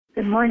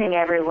Good morning,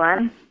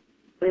 everyone.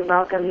 We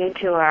welcome you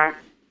to our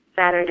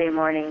Saturday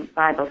morning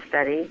Bible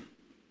study.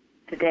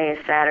 Today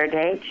is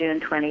Saturday, June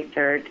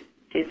 23rd,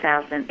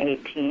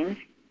 2018,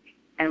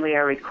 and we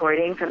are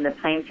recording from the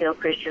Plainfield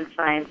Christian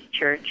Science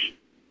Church,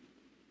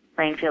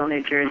 Plainfield,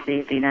 New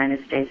Jersey, the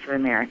United States of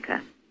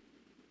America.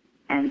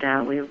 And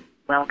we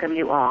welcome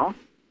you all.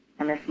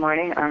 And this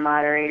morning, our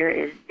moderator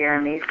is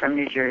Jeremy from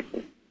New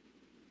Jersey.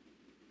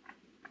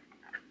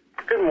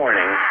 Good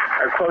morning.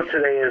 Our quote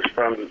today is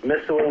from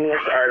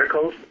Miscellaneous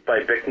Articles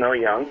by Bicknell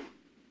Young.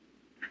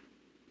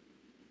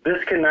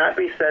 This cannot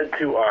be said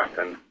too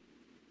often.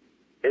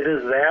 It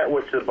is that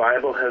which the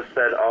Bible has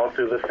said all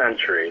through the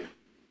centuries.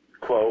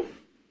 Quote,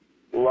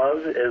 love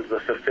is the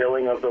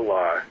fulfilling of the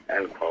law,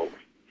 end quote,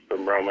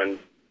 from Romans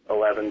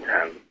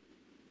 11:10.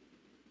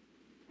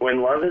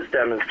 When love is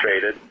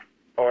demonstrated,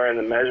 or in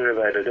the measure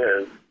that it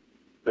is,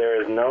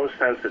 there is no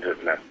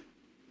sensitiveness.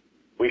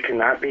 We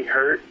cannot be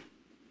hurt,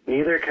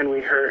 neither can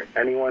we hurt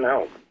anyone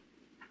else.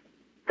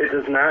 It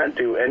does not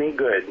do any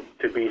good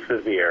to be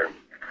severe,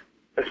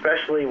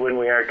 especially when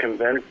we are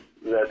convinced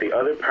that the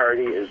other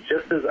party is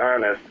just as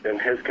honest in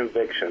his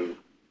convictions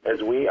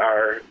as we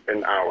are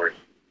in ours.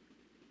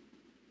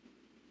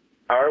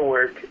 Our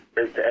work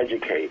is to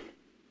educate,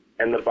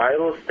 and the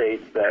Bible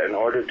states that in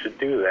order to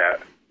do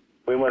that,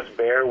 we must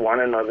bear one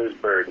another's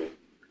burden.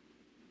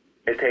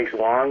 It takes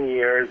long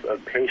years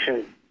of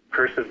patient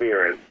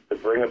perseverance to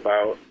bring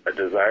about a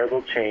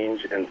desirable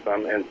change in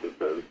some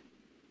instances.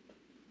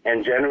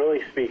 And generally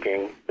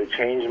speaking, the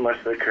change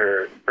must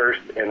occur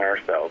first in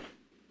ourselves.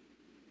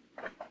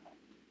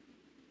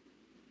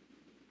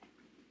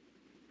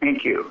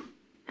 Thank you.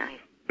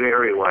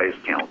 Very wise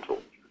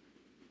counsel.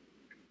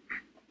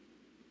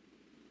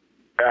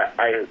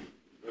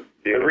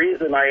 The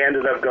reason I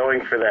ended up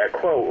going for that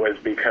quote was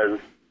because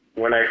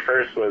when I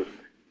first was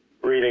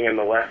reading in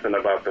the lesson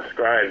about the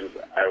scribes,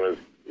 I was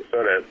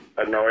sort of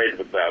annoyed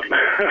with them.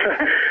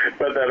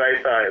 But then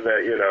I thought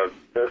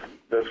that,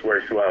 this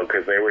works well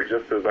because they were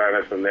just as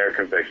honest in their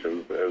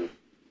convictions as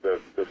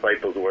the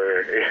disciples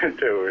were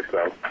too.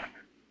 So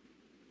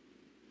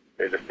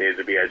they just needed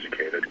to be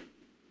educated.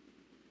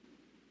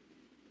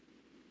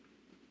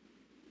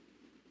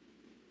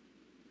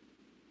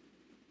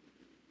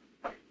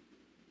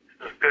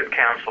 This is good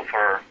counsel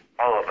for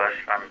all of us.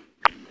 I'm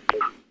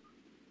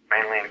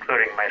mainly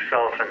including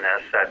myself in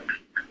this, that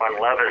when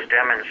love is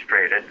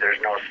demonstrated, there's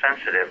no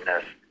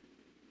sensitiveness.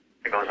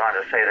 It goes on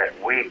to say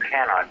that we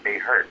cannot be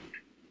hurt.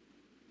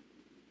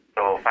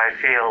 So if I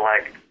feel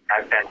like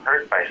I've been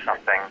hurt by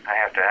something, I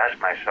have to ask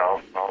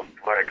myself, well,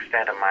 to what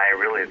extent am I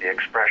really the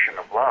expression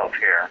of love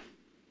here?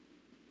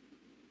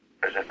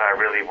 Because if I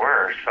really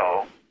were,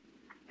 so,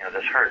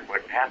 this hurt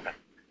wouldn't happen.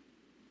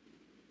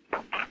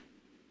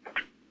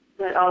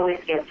 What always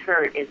gets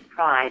hurt is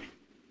pride.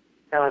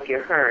 So if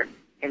you're hurt,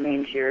 it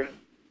means you've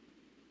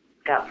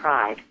got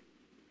pride,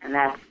 and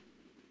that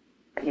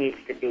needs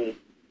to be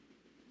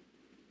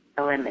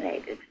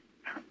eliminated.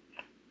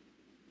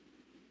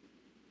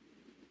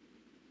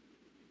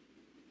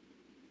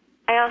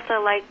 I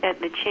also like that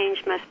the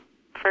change must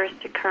first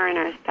occur in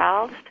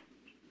ourselves,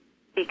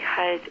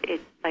 because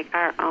it's like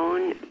our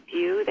own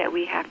view that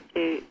we have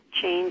to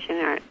change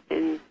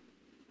in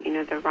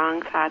the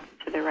wrong thoughts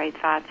to the right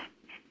thoughts,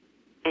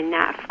 and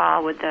not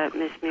fall with the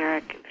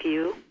mesmeric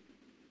view.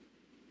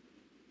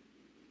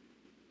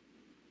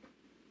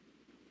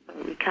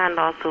 We can't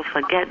also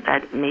forget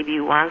that maybe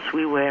once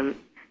we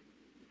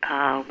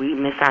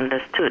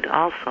misunderstood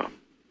also.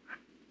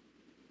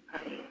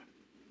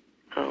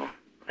 So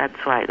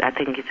that's why I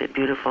think it's a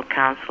beautiful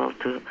counsel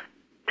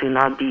to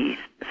not be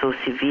so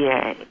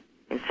severe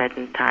in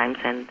certain times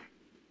and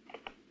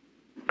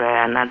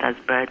bear another's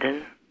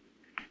burden.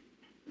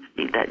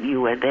 See that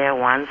you were there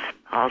once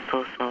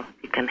also, so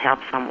you can help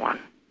someone.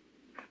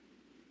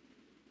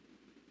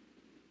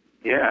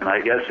 Yeah, and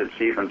I guess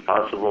it's even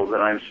possible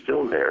that I'm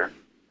still there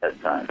at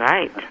times.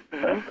 Right.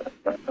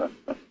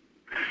 Mm-hmm.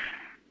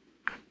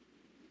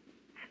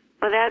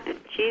 Well, that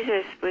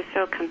Jesus was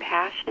so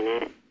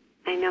compassionate.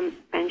 I know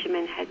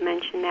Benjamin had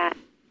mentioned that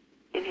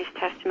in his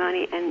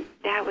testimony, and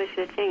that was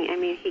the thing. I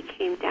mean, he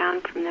came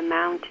down from the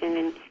mountain,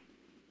 and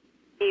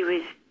he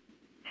was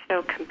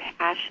so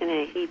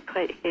compassionate. He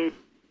put his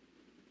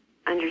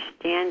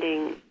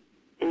understanding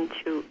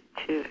into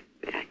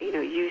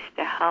use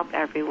to help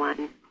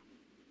everyone,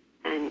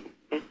 and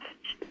it's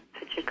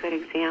such a good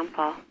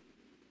example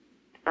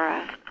for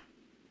us.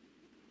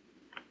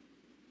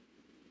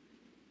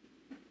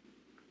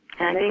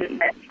 And I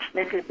think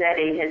Mrs.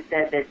 Eddy has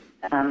said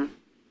that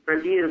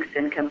rebukes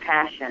and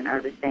compassion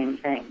are the same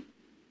thing.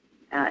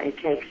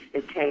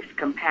 It takes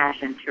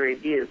compassion to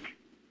rebuke.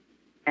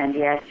 And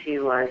yes, he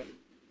was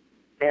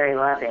very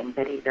loving,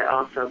 but he could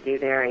also be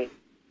very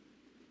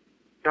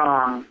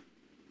strong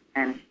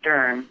and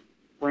stern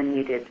when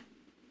needed.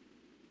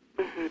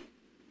 Mm-hmm.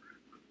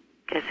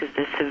 Guess it's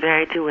the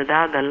severity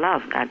without the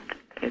love that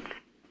it's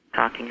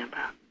talking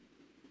about.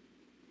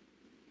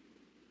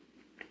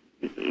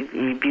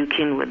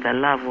 Rebuking with the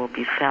love will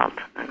be felt,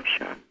 I'm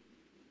sure.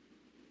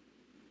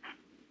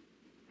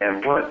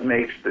 And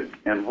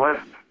what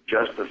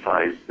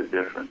justifies the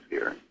difference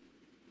here?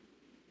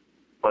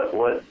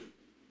 What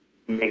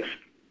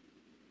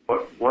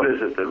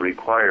is it that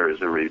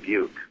requires a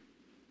rebuke?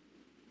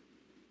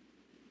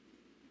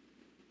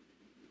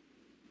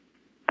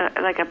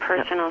 Like a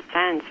personal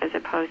sense, as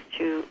opposed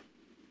to,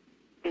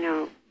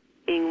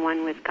 being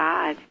one with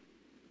God,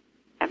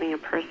 having a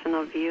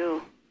personal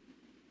view.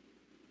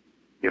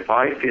 If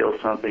I feel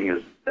something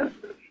is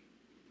offensive,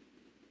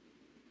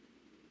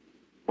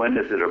 when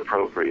is it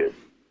appropriate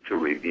to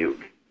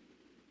rebuke?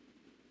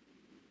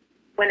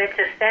 When it's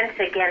offense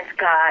against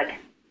God.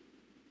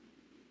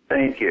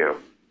 Thank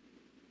you.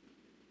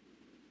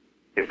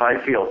 If I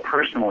feel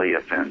personally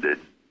offended,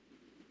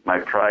 my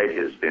pride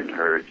has been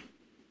hurt,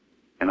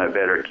 and I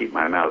better keep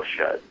my mouth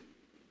shut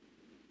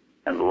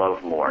and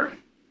love more.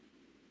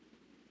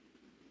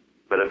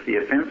 But if the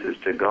offense is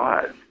to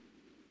God,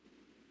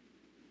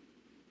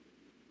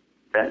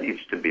 that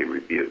needs to be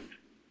rebuked.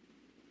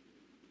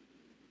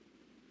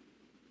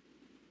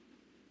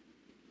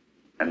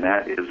 And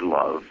that is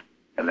love,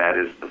 and that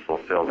is the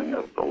fulfilling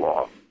of the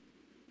law.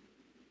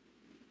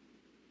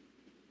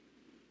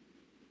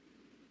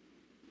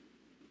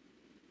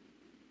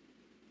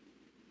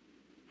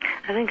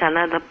 I think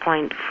another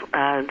point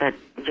that,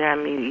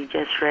 Jeremy, you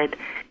just read,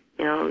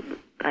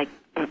 like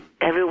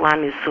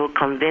everyone is so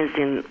convinced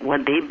in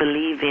what they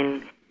believe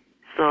in,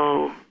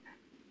 so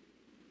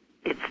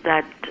it's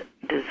that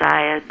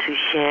desire to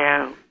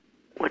share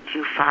what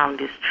you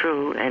found is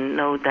true and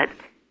know that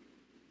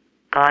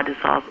God is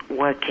also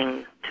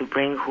working to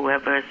bring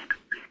whoever's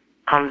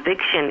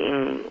conviction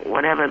in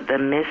whatever the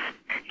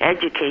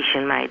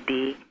miseducation might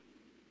be,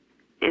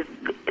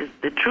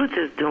 the truth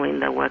is doing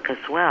the work as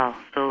well.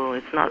 So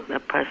it's not a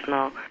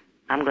personal,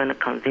 I'm going to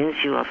convince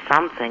you of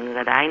something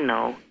that I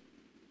know,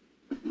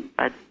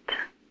 but,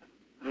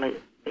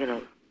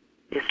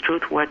 is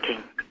truth working?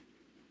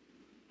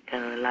 You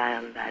can rely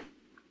on that.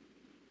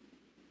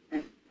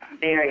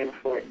 Very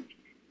important.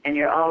 And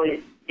you're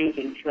always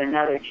speaking to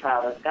another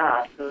child of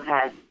God who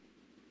has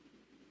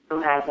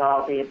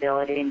all the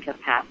ability and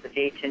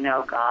capacity to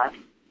know God.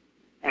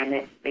 And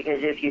it's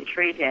because if you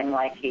treat him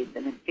like he's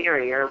an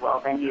inferior, well,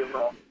 then you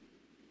will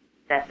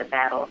set the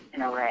battle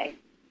in array.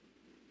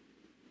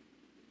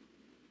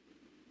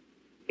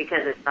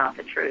 Because it's not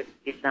the truth.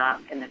 He's not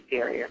an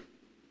inferior.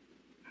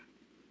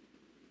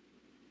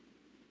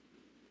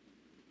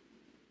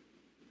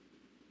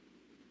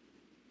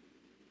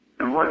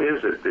 And what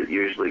is it that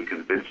usually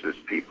convinces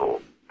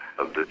people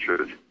of the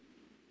truth?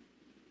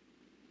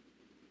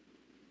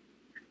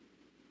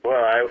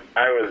 Well,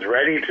 I was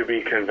ready to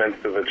be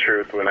convinced of the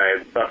truth when I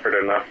had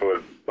suffered enough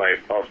with my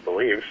false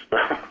beliefs.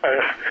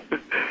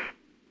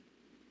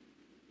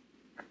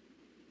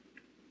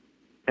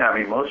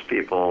 Yeah, most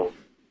people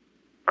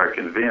are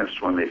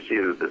convinced when they see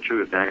that the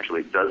truth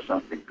actually does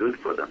something good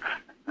for them.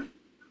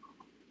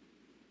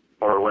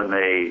 Or when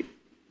they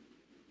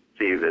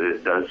see that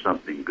it does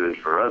something good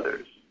for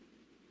others.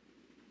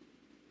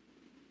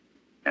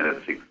 And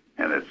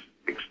it's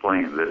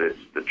explained that it's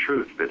the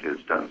truth that has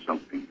done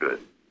something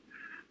good.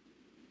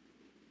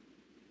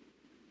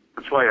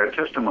 That's why our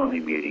testimony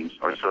meetings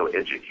are so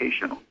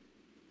educational.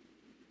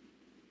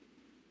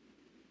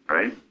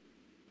 Right?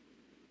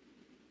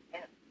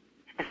 Yes,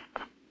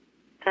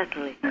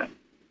 certainly.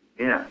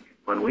 Yeah.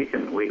 When we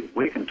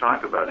can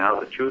talk about how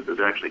the truth has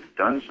actually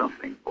done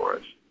something for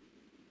us,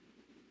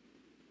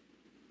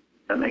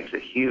 that makes a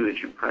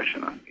huge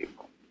impression on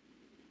people.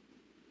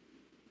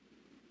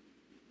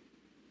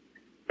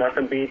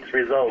 Nothing beats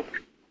results.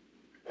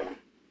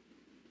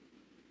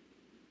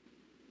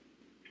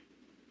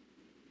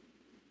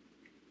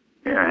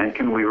 Yeah, and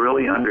can we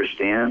really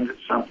understand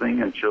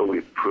something until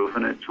we've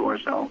proven it to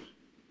ourselves?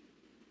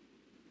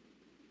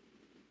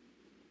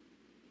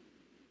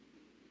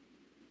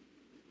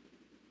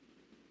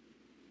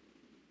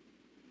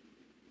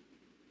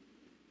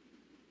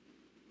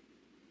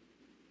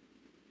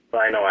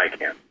 Well, I know I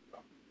can't.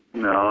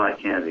 No, I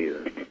can't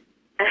either.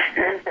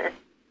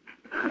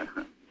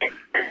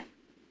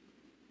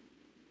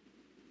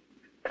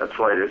 That's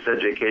why this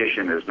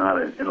education is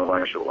not an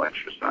intellectual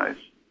exercise.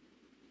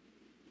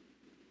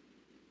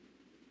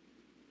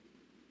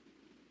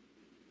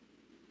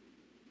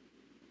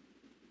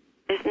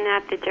 Isn't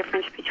that the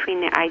difference between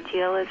the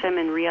idealism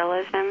and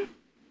realism?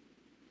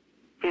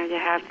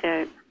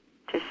 To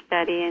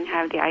study and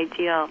have the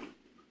ideal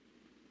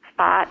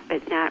thought,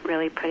 but not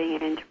really putting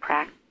it into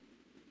practice.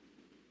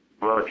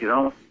 Well, if you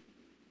don't,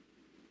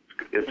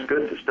 it's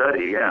good to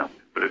study, yeah,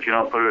 but if you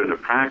don't put it into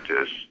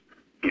practice,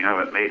 you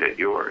haven't made it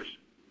yours.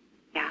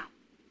 Yeah.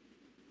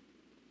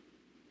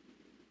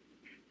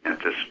 And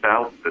to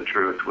spout the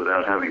truth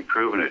without having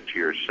proven it to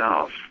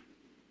yourself,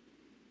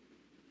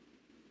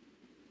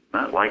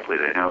 not likely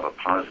to have a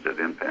positive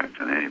impact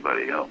on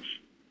anybody else.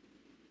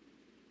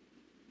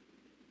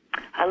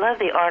 I love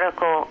the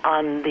article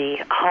on the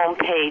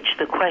homepage,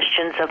 The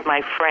Questions of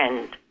My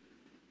Friend,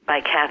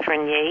 by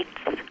Catherine Yates.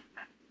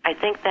 I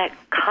think that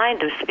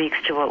kind of speaks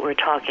to what we're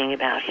talking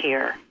about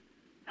here.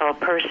 How a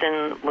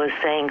person was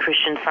saying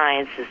Christian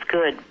Science is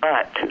good,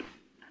 but,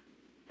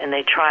 and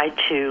they tried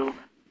to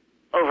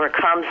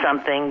overcome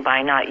something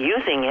by not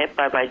using it,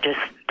 by just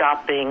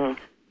stopping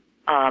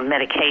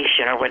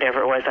medication or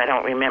whatever it was. I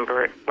don't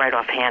remember it right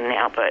offhand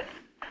now, but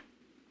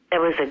it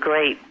was a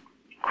great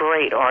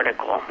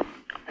article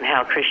on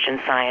how Christian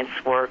Science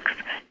works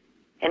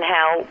and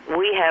how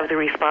we have the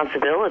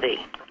responsibility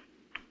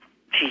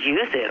to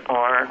use it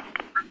or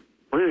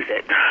lose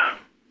it.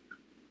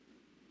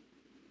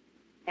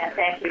 Yeah,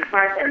 thank you.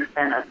 Carson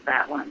sent us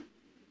that one.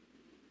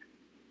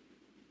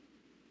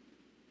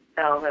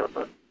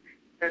 So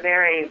we're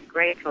very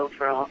grateful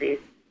for all these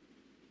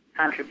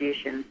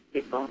contributions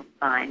people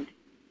find.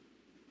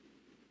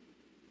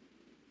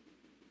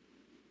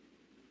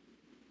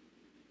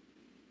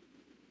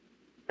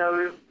 So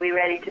are we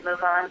ready to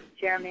move on,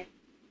 Jeremy?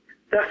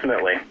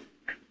 Definitely.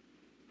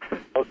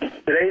 Well,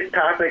 today's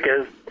topic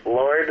is,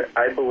 Lord,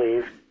 I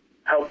believe,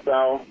 help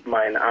thou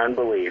mine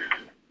unbelief.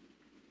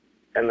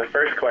 And the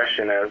first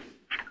question is,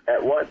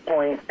 at what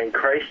point in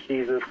Christ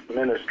Jesus'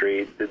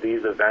 ministry did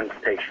these events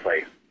take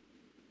place?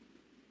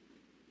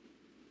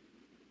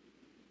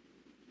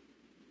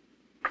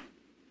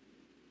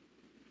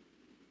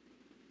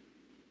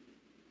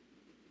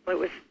 It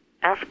was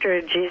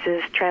after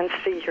Jesus'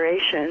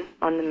 transfiguration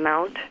on the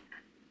Mount,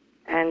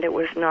 and it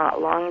was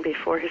not long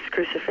before his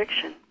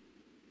crucifixion.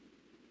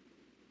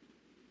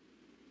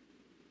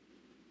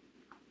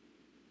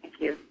 Thank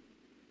you.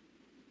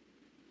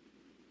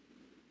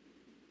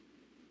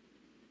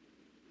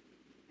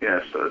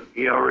 Yes,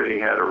 he already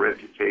had a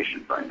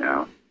reputation by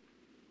now.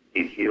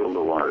 He'd healed a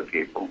lot of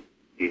people.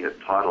 He had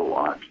taught a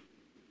lot.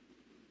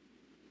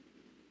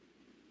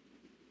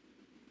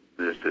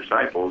 His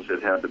disciples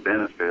had had the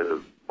benefit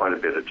of quite a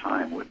bit of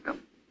time with him.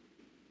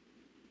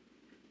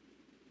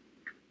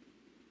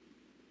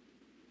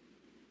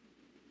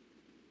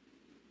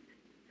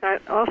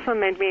 That also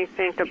made me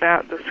think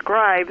about the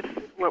scribes,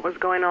 what was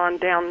going on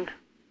down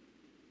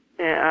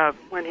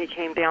when he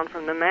came down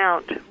from the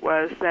mount,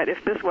 was that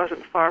if this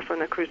wasn't far from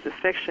the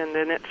crucifixion,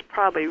 then it's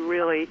probably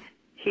really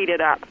heated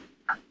up,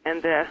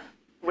 and the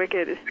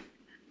wicked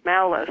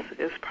malice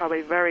is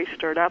probably very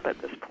stirred up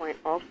at this point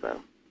also.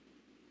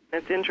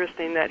 It's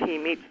interesting that he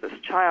meets this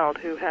child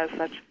who has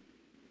such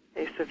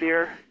a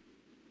severe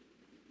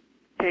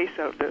case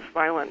of this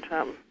violent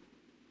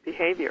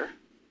behavior.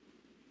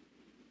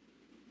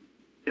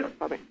 Yeah.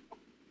 Probably.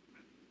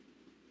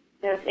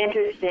 It's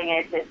interesting.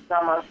 It's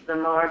almost the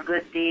more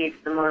good deeds,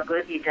 the more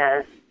good he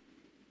does,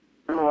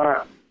 the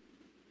more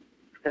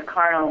the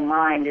carnal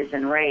mind is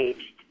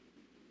enraged.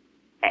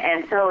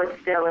 And so it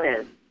still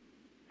is.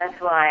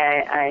 That's why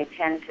I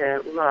tend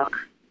to look,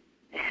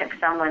 if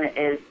someone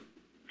is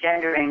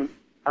gendering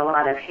a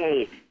lot of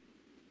hate,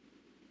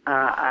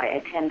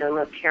 I tend to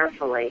look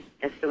carefully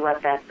as to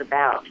what that's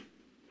about,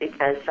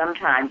 because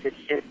sometimes it's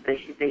just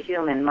the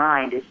human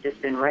mind is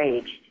just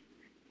enraged,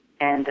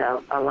 and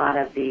a lot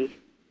of the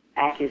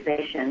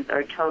accusations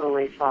are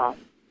totally false.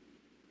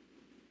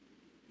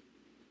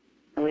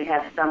 And we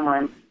have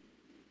someone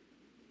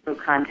who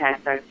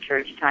contacts our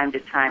church time to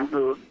time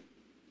who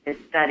has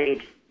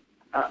studied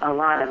a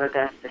lot of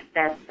Augusta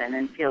Stetson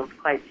and feels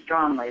quite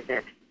strongly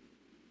that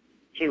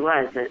she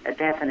was a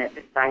definite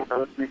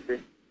disciple of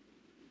Mrs.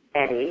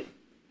 Eddy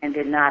and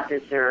did not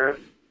deserve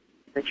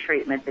the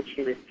treatment that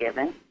she was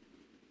given.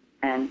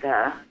 And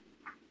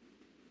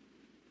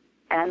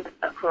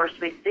of course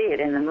we see it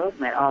in the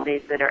movement, all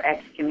these that are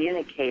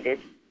excommunicated.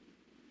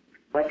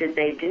 What did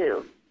they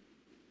do?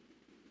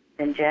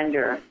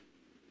 Engender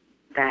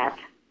that.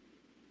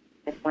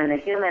 When the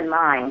human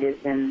mind is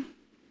in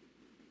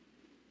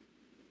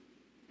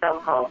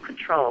so-called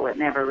control, it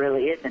never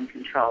really is in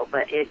control,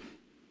 but it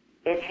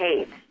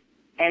hates.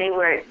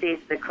 Anywhere it sees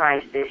the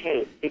Christ, it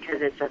hates,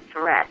 because it's a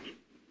threat.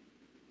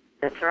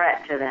 It's a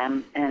threat to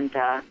them, and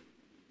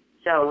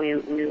so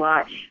we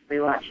watch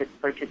it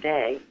for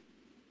today.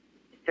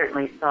 We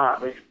certainly saw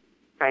it with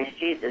Christ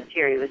Jesus.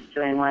 Here he was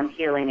doing one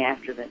healing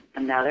after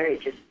another. He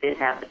just did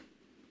have a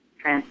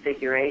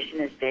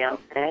transfiguration, as Dale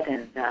said,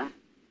 and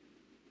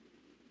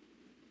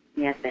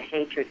yet the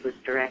hatred was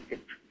directed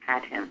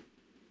at him.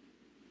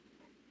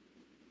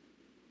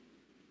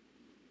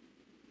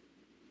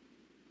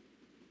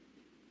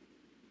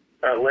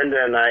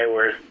 Linda and I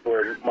were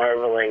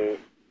marveling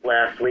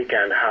last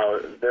weekend how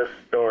this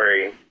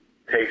story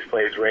takes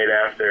place right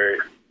after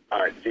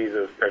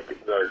Jesus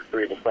took those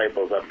three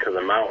disciples up to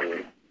the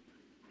mountain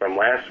from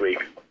last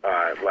week's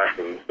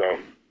lesson. So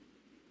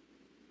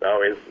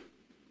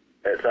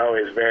it's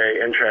always very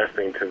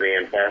interesting to me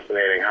and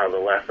fascinating how the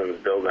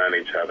lessons build on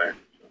each other.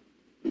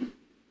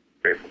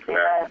 Grateful for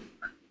that.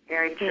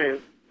 Very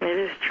true. It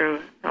is true.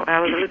 I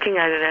was looking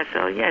at it as,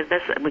 yes,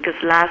 that's because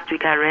last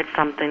week I read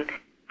something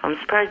from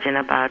Spurgeon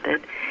about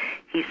it.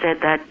 He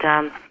said that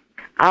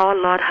our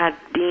Lord had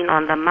been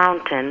on the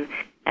mountain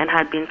and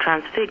had been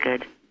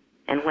transfigured.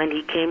 And when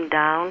he came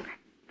down,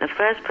 the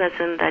first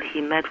person that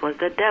he met was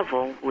the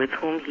devil, with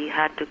whom he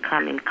had to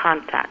come in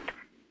contact.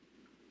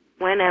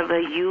 Whenever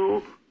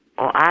you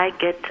or I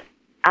get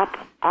up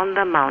on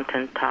the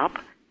mountaintop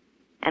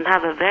and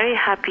have a very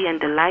happy and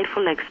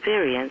delightful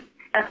experience,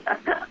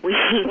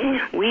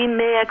 we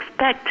may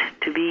expect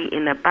to be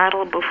in a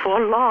battle before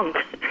long.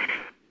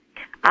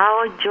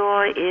 Our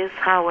joy is,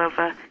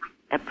 however,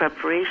 a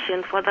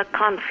preparation for the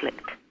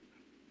conflict.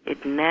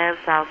 It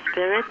nerves our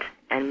spirit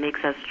and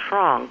makes us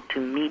strong to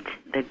meet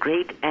the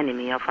great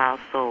enemy of our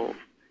souls.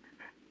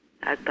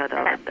 I thought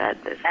of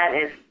that. That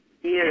is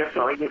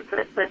beautiful. You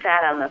put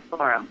that on the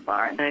forum,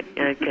 Florence.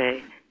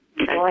 Okay.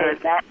 Boy,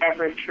 is that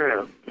ever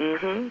true.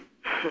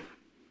 Mm-hmm.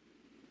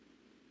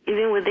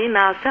 Even within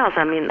ourselves,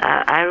 I mean,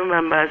 I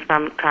remember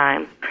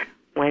sometimes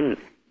when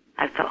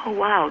I thought, oh,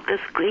 wow, this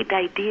great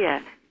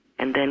idea.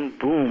 And then,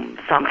 boom,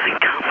 something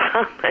comes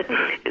up.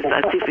 It's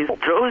as if it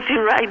throws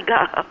you right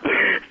down.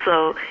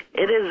 So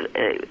it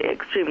is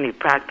extremely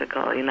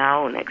practical in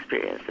our own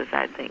experiences,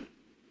 I think.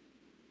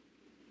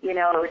 You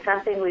know, it was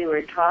something we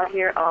were taught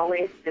here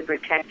always to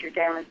protect your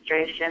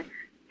demonstration.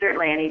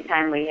 Certainly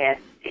anytime we had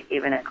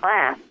even a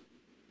class,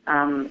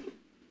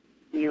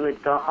 you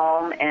would go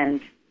home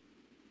and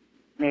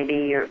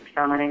maybe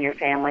someone in your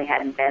family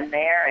hadn't been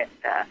there and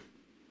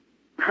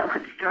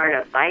would start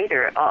a fight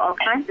or all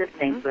kinds of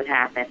things would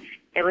happen.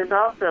 It was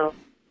also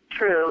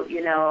true,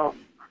 you know,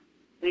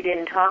 we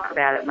didn't talk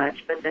about it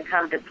much, but to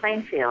come to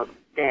Plainfield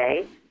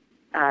Day,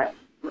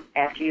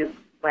 after you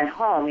went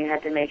home, you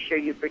had to make sure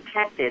you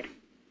protected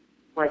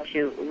what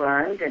you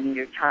learned and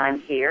your time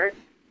here,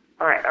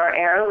 or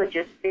Arrow would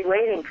just be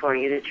waiting for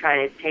you to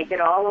try to take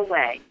it all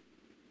away.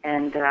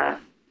 And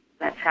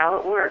that's how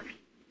it works.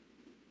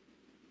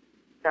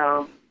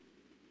 So,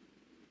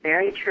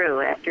 very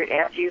true. After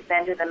you've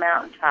been to the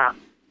mountaintop,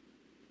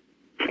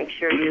 make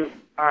sure you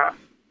are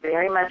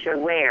very much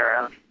aware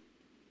of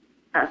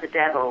the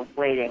devil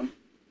waiting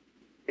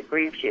to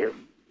greet you,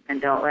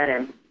 and don't let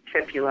him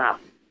trip you up.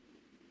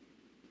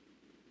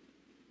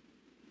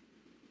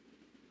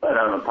 But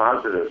on the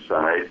positive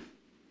side,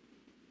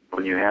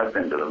 when you have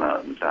been to the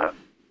mountaintop,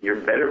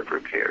 you're better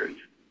prepared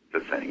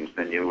for things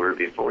than you were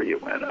before you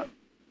went up.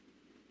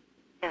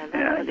 Yeah,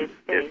 that's what it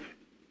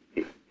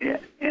says. Yeah,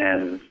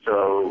 and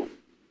so,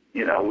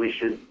 you know, we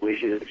should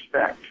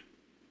expect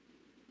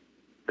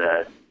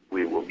that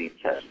we will be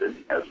tested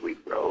as we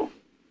grow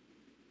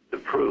to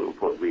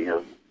prove what we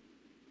have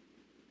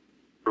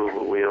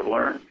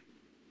learned.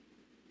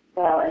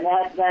 Well, and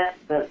that's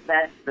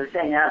the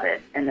thing of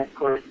it. And of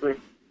course, with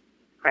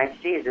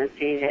Christ Jesus,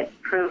 he had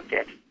proved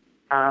it.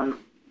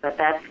 But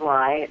that's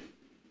why,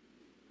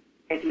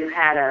 if you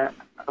had a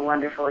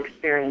wonderful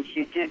experience,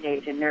 you do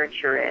need to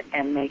nurture it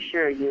and make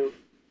sure you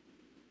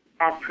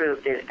have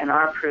proved it and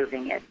are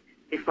proving it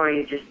before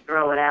you just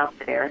throw it out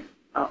there,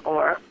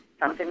 or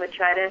something would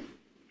try to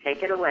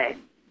take it away.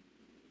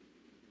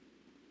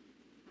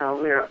 So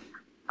we're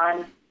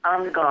on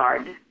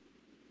guard,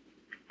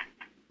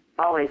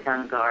 always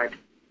on guard.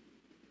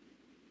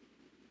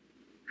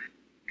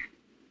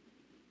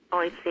 Oh,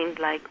 it seems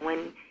like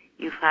when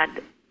you've had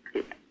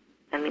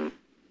an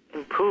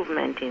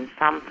improvement in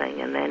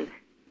something and then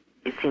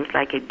it seems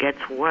like it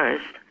gets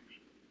worse,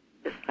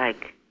 it's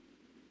like,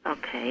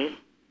 okay,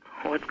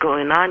 what's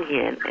going on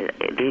here?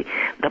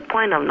 The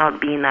point of not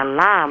being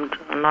alarmed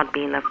or not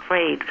being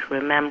afraid,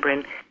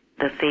 remembering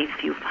the faith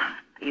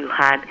you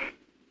had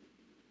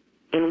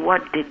in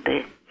what did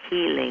the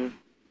healing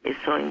is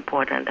so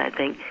important, I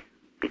think,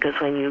 because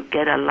when you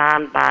get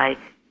alarmed by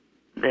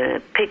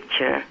the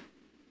picture,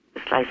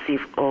 it's like,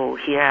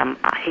 here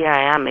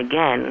I am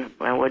again,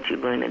 and what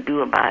you're going to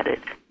do about it?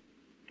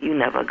 You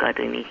never got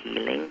any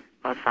healing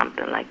or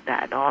something like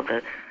that. All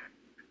the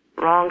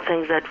wrong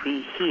things that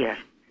we hear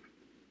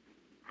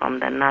from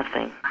the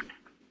nothing.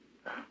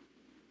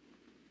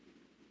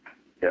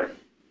 Yeah.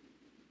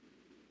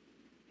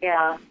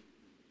 Yeah.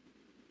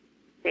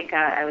 I think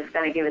I was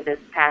going to give it this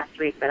past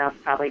week, but I'll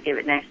probably give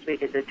it next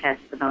week as a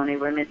testimony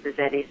where Mrs.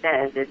 Eddy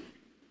says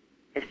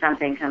if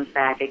something comes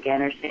back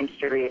again or seems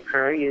to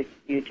reoccur,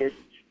 you just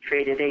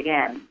treat it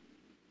again,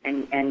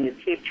 and you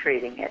keep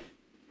treating it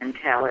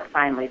until it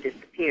finally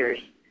disappears.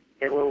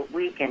 It will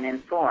weaken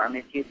in form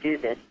if you do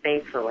this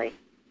faithfully,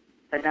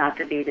 but not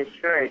to be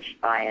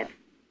discouraged by it.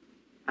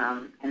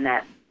 And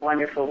that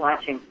wonderful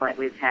watching point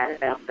we've had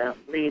about the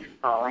leaves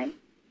falling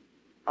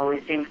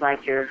always seems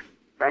like you're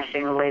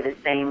brushing away the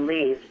same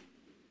leaves,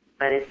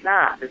 but it's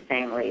not the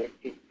same leaves.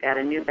 You've got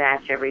a new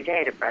batch every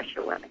day to brush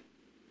away.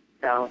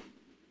 So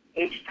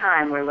each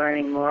time we're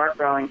learning more,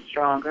 growing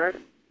stronger.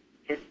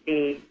 Just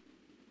be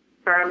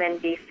firm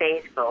and be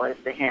faithful, as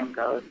the hymn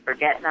goes.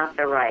 Forget not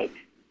the right.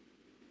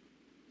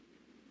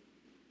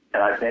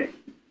 And I think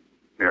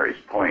Mary's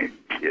point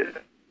is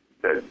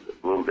that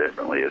a little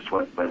differently is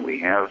when we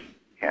have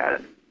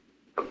had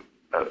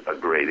a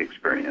great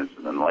experience,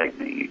 an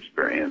enlightening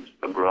experience,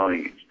 a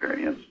growing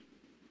experience,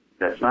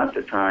 that's not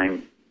the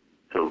time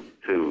to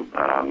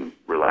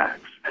relax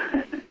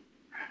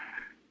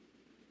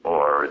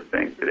or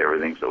think that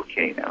everything's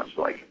okay now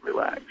so I can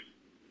relax.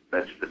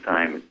 That's the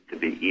time to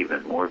be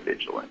even more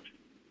vigilant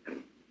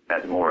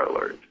and more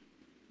alert.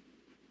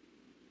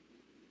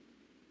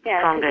 Yeah,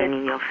 Stronger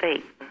in your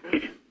faith.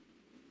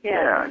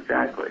 Yeah,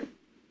 exactly.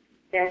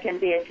 there can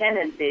be a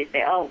tendency to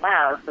say, "Oh,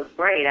 wow, this is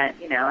great.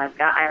 I've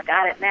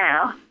got it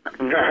now."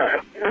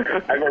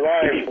 I've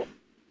arrived.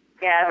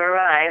 Yeah, I've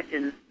arrived,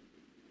 and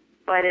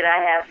boy, did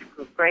I have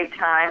a great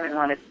time and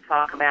wanted to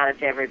talk about it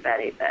to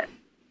everybody. But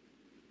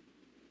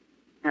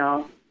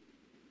no,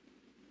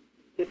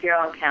 keep your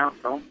own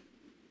counsel.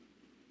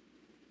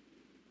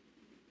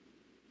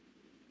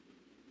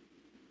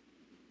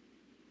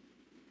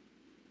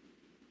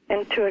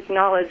 And to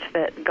acknowledge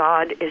that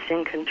God is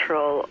in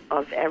control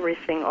of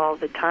everything all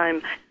the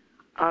time.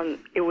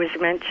 It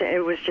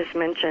was just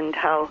mentioned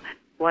how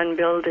one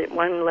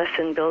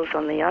lesson builds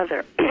on the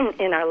other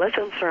in our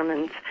lesson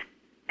sermons,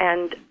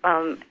 and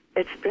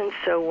it's been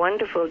so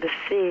wonderful to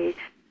see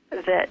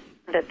that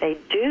they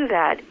do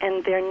that,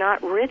 and they're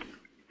not written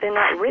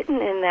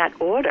in that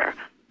order.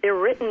 They're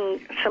written,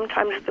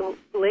 sometimes the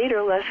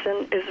later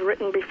lesson is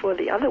written before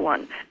the other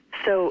one.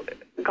 So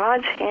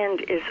God's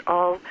hand is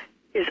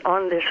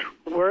on this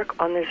work,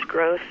 on this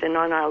growth, and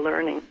on our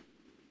learning.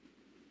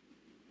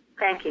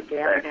 Thank you,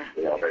 dear.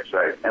 Yeah, that's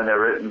right. And they're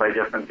written by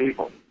different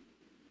people.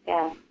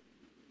 Yeah.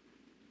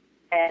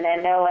 And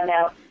then no one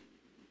else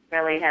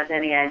really has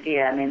any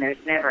idea. I mean,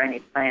 there's never any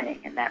planning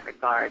in that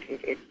regard.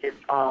 It's just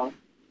all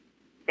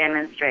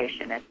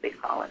demonstration, as we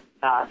call it.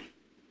 God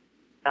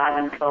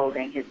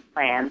unfolding his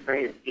plan for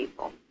his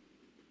people.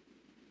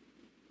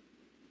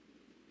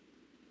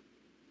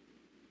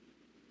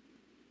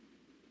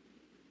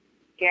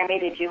 Jeremy,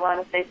 did you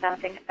want to say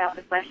something about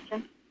the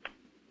question?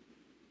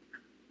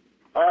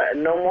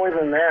 No more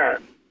than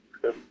that.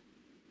 Just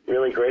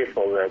really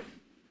grateful that,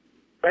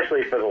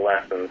 especially for the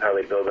lessons, how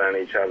they build on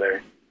each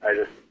other. I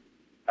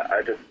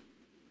just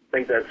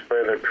think that's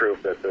further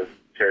proof that this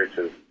church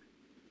is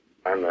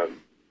on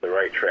the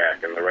right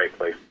track and the right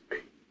place to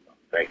be. So,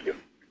 thank you.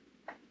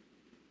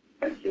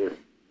 Thank you.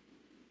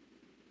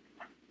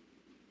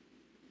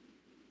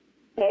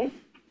 Okay.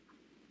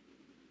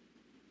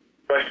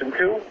 Question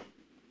 2.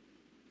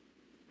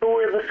 Who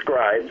were the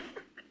scribes,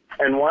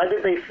 and why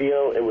did they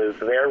feel it was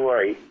their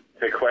right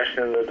to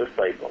question the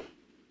disciples?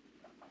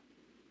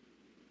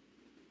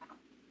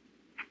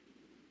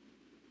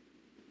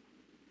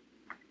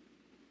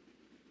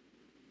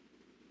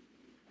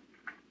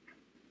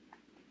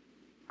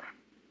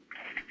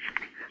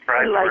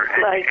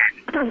 Like,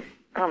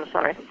 I'm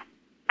sorry.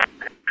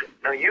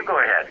 No, you go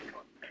ahead.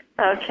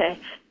 Okay.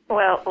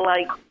 Well,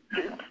 like,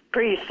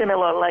 pretty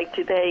similar. Like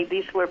today,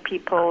 these were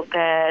people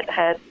that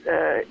had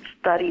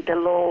studied the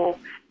law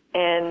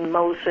and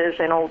Moses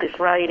and all these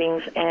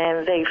writings,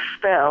 and they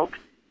felt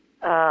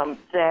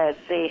that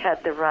they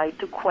had the right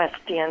to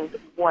question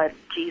what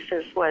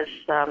Jesus was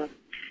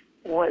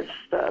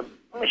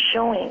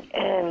showing.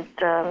 And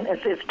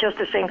it's just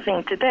the same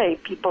thing today.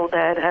 People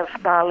that have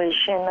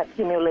knowledge and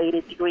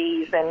accumulated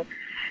degrees, and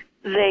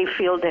they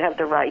feel they have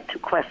the right to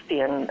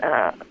question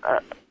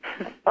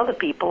other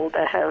people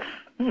that have,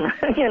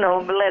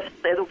 less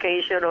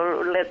education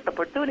or less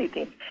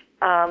opportunity.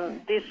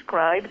 These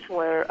scribes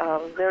were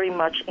very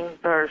much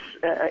immersed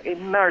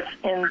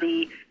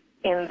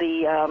in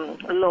the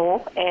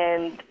law,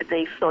 and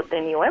they thought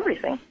they knew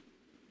everything.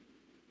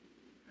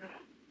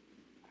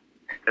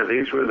 Yeah,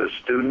 these were the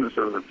students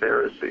of the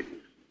Pharisees.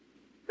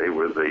 They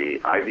were the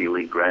Ivy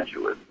League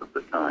graduates of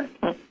the time,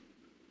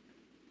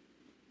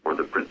 or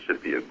the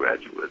Principia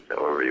graduates,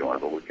 however you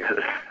want to look at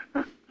it.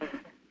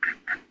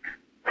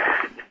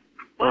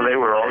 Well, they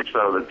were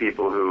also the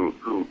people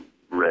who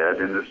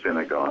read in the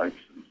synagogues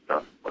and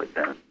stuff like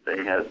that.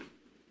 They had,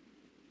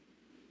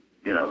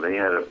 they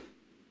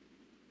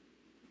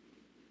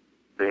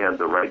had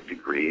the right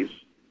degrees,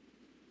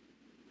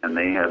 and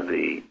they had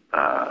the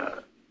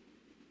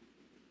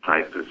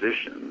high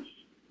positions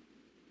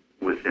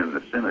within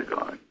the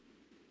synagogue.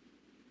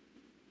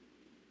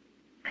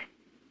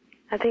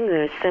 I think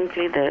they're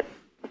simply the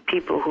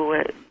people who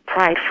were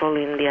prideful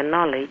in their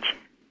knowledge.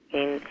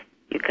 And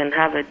you can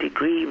have a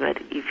degree,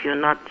 but if you're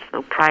not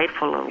so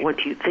prideful of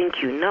what you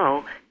think you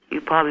know,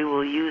 you probably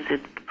will use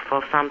it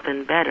for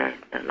something better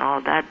than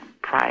all that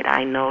pride,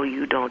 I know,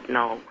 you don't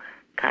know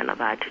kind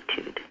of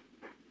attitude.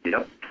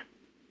 Yep.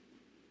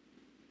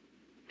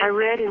 I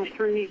read in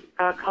 3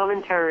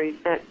 commentaries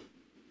that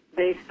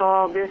they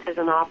saw this as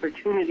an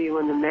opportunity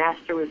when the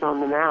Master was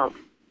on the Mount.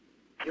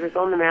 He was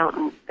on the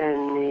mountain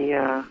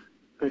it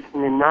was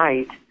in the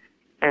night,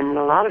 and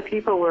a lot of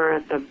people were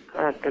at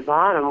the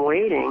bottom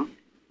waiting,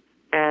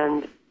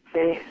 and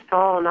they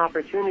saw an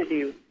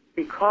opportunity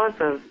because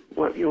of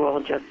what you all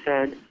just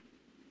said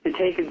to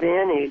take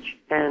advantage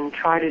and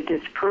try to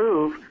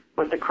disprove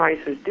what the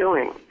Christ was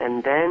doing.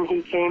 And then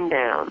he came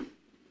down.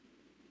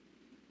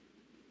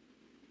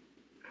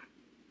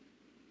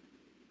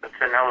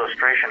 It's an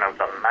illustration of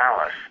the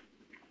malice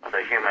of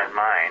the human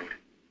mind,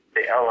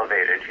 the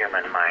elevated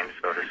human mind,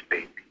 so to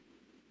speak.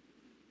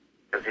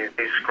 Because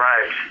these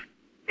scribes,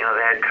 they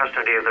had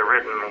custody of the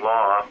written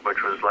law,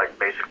 which was like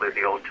basically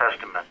the Old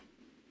Testament.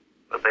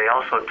 But they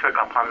also took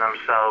upon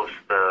themselves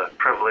the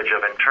privilege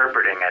of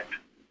interpreting it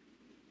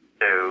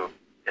to,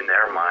 in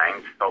their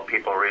minds, help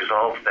people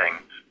resolve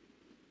things.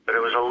 But it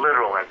was a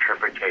literal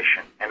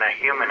interpretation and a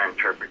human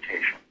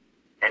interpretation.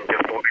 and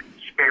devoid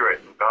of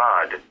spirit and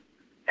God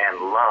and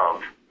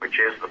love, which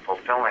is the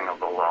fulfilling of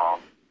the law,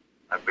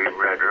 that we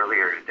read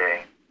earlier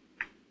today.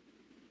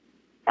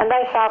 And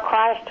they saw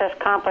Christ as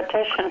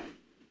competition.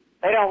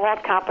 They don't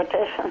want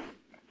competition.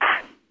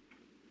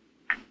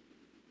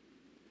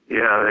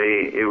 Yeah,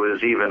 it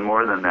was even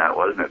more than that,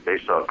 wasn't it? They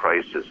saw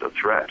Christ as a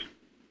threat.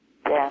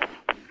 Yes.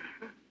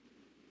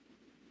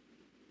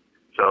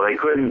 So they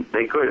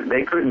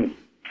couldn't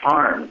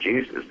harm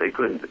Jesus. They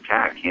couldn't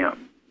attack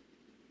him.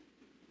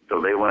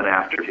 So they went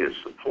after his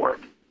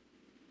support.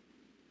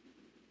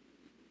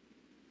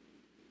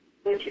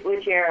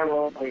 Which error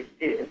will always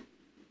do.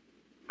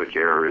 Which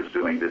error is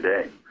doing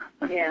today.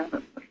 Yeah.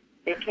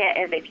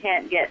 If they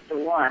can't get to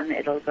one,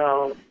 it'll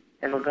go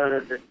to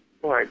the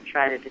support,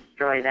 try to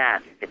destroy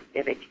that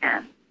if it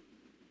can.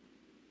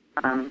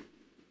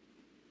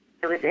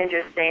 It was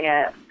interesting,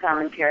 a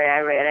commentary I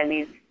read. I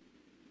mean,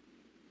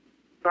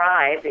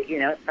 scribe,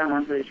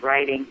 someone who's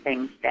writing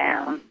things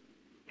down.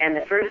 And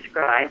the first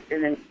scribes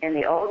in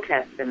the Old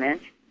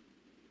Testament,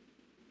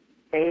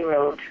 they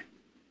were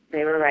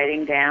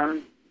writing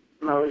down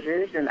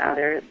Moses and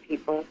other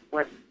people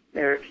what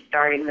they're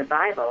starting the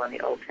Bible in the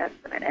Old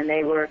Testament, and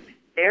they were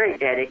very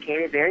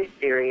dedicated, very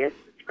serious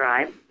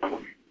scribes,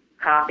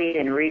 copied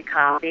and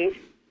recopied,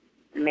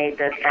 and made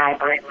the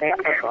Bible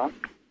available.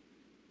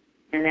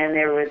 And then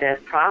there were the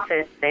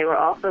prophets. They were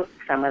also,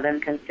 some of them,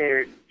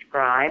 considered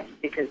scribes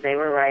because they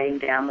were writing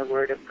down the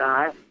Word of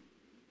God.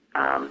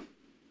 And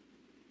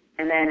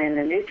then in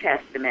the New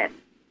Testament,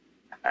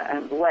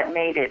 what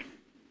made it,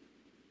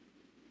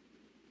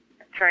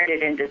 turned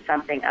it into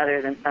something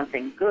other than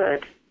something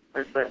good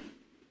was what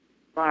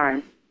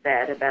Lawrence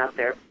said about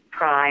their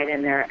pride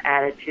and their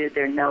attitude,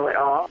 their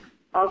know-it-all.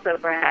 Also,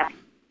 perhaps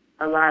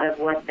a lot of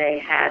what they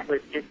had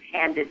was just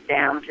handed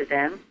down to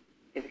them.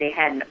 If they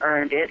hadn't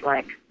earned it,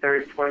 like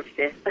third, fourth,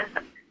 fifth,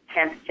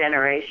 10th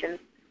generation,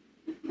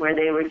 where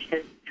they were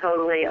just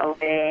totally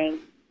obeying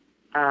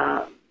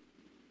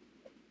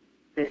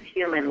this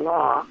human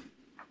law.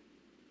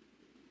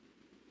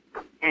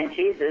 And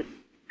Jesus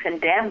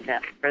condemned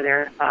them for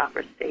their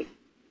hypocrisy.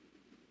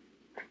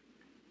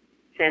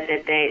 Said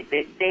that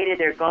they stated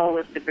their goal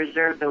was to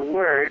preserve the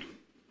Word,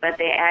 but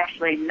they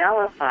actually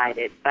nullified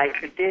it by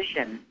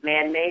tradition,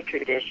 man-made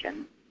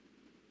tradition.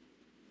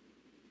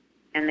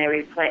 And they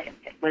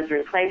was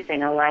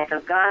replacing a life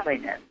of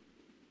godliness.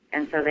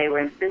 And so they were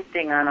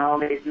insisting on all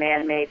these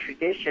man-made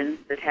traditions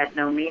that had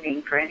no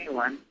meaning for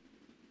anyone.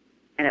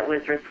 And it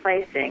was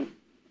replacing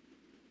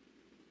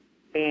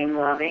being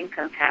loving,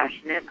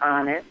 compassionate,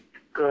 honest,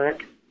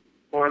 good,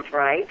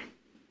 forthright.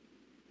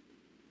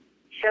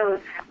 Shows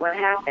what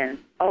happens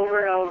over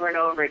and over and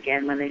over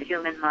again when the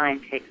human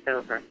mind takes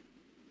over.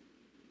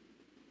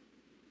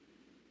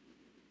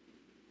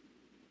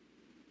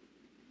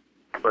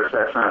 Of course,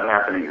 that's not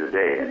happening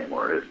today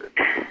anymore, is it?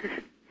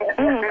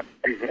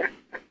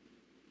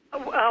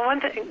 One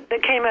thing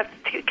that came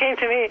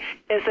to me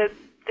is that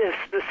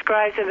the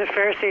scribes and the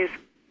Pharisees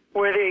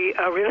were the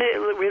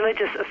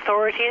religious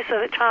authorities of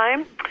the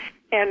time,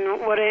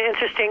 and what an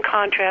interesting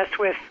contrast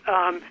with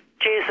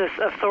Jesus'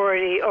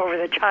 authority over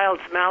the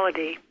child's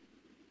malady.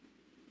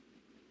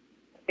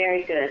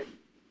 Very good.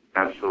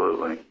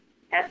 Absolutely.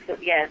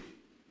 Absolutely, yes.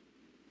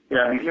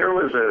 Yeah, I mean, here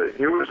was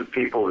a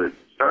people that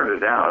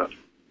started out,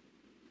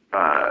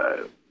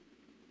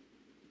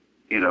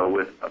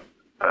 with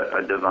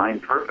a divine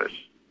purpose.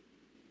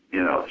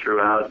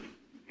 Throughout,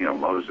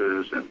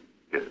 Moses and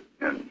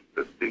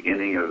the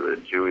beginning of the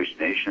Jewish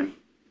nation,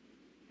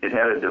 it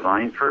had a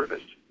divine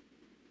purpose,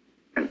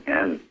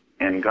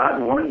 and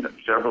God warned them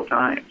several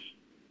times.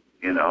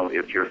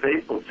 If you're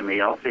faithful to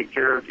me, I'll take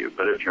care of you.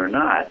 But if you're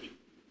not,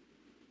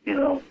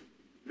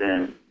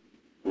 then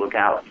look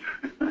out.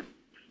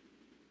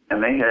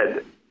 And they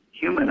had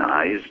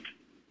humanized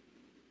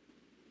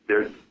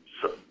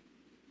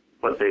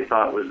what they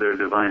thought was their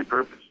divine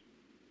purpose.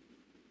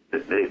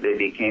 They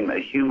became a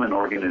human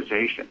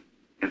organization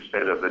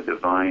instead of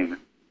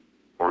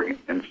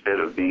instead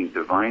of being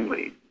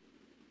divinely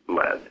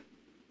led.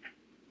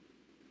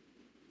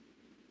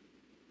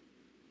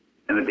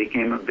 And it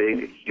became a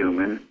big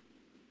human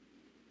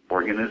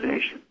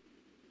organization,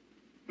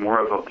 more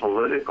of a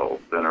political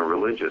than a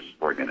religious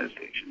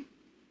organization.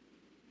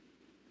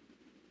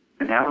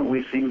 And haven't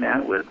we seen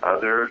that with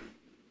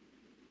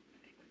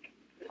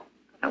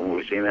haven't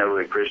we seen that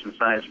with the Christian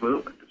Science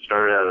movement? It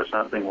started out as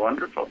something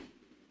wonderful.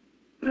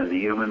 And then the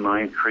human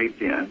mind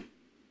creeped in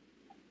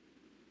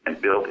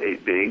and built a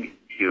big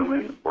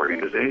human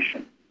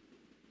organization.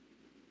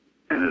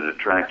 And it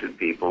attracted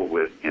people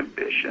with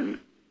ambition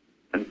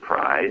and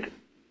pride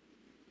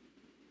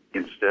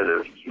instead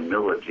of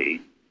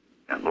humility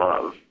and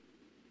love.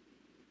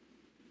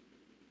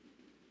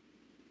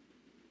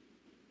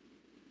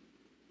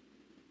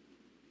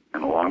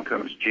 And along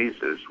comes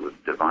Jesus with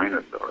divine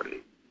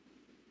authority.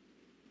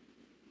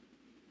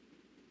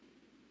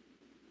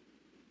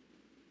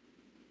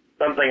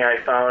 Something I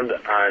found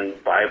on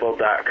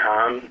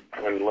Bible.com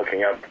when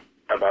looking up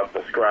about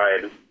the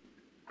scribes,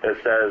 it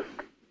says,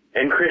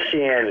 in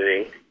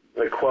Christianity,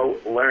 the,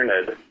 quote,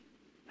 learned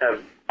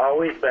have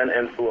always been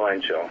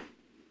influential,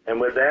 and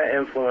with that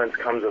influence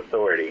comes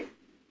authority.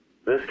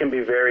 This can be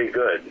very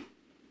good.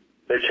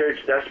 The church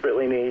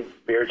desperately needs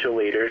spiritual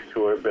leaders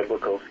who are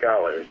biblical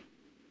scholars.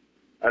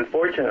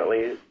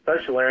 Unfortunately,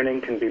 such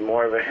learning can be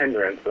more of a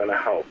hindrance than a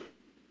help.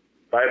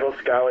 Bible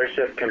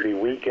scholarship can be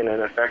weak and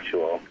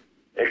ineffectual.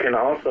 It can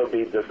also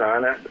be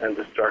dishonest and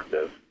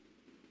destructive.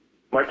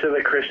 Much of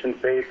the Christian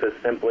faith is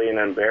simply an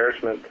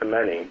embarrassment to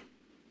many.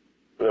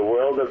 The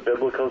world of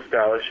biblical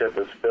scholarship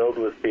is filled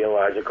with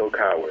theological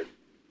cowards.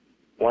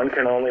 One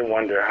can only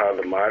wonder how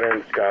the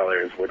modern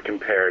scholars would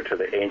compare to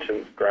the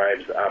ancient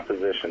scribes'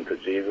 opposition to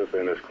Jesus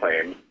and his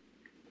claims.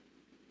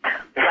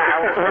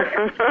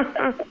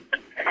 Wow.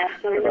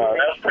 Absolutely. Well,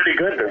 that's pretty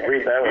good to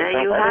read that one.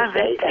 There you have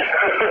it.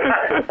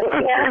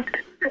 Yeah.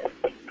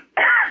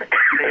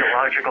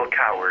 Theological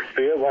cowards.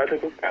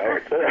 Theological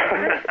cowards.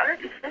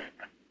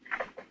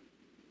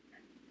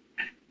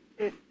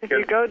 If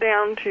you go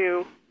down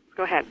to,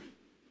 go ahead.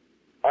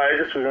 I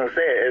just was going to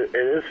say, it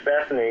is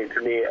fascinating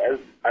to me as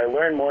I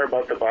learn more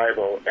about the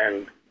Bible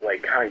and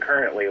like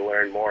concurrently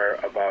learn more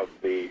about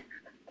the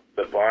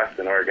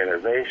Boston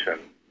organization,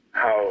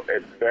 how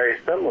it's very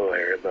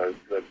similar. The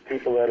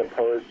people that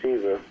oppose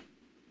Jesus,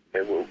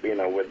 it will, you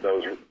know, with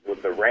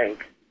the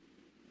rank,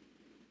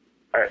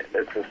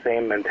 it's the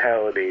same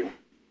mentality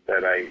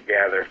that I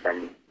gather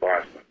from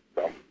Boston.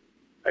 So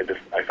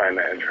I find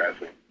that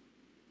interesting.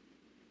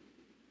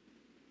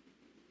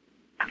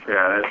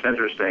 Yeah, that's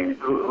interesting.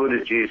 Who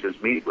did Jesus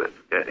meet with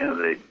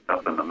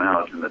up in the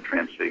mount in the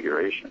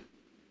Transfiguration?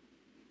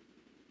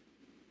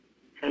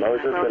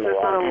 Moses and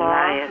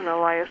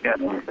Elias. Yeah,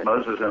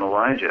 Moses and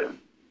Elijah,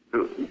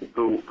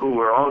 who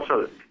were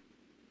also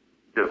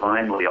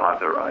divinely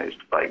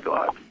authorized by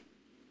God,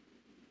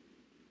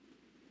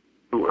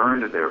 who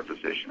earned their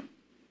position.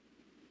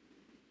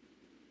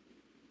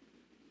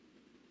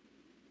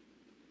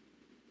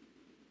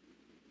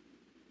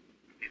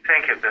 I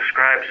think if the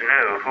scribes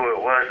knew who it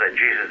was that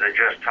Jesus had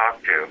just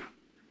talked to,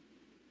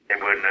 they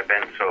wouldn't have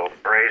been so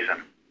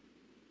brazen.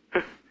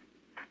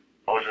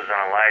 Moses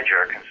and Elijah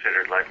are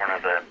considered like one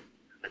of the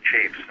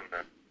chiefs in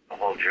the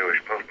whole Jewish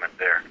movement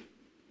there.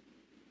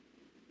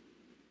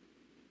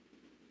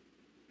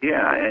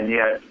 Yeah, and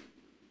yet,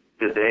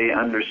 did they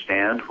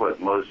understand what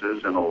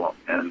Moses and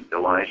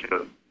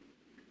Elijah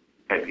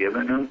had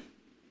given them?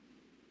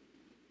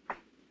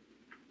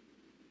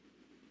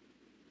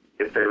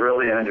 If they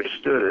really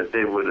understood it,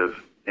 they would have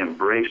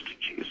embraced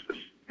Jesus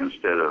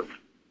instead of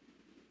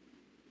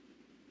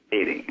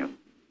hating him.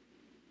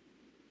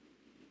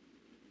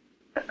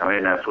 I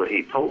mean, that's what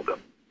he told them,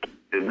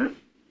 didn't it?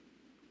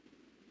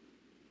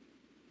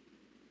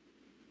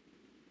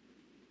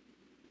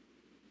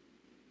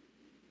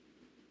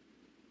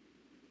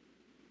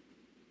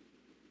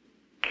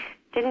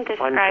 Didn't the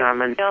One scribes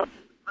comment.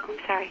 I'm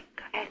sorry,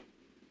 go ahead.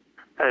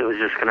 I was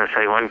just going to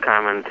say one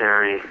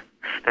commentary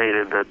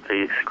stated that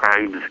the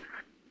scribes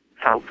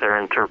felt their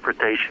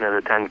interpretation of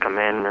the Ten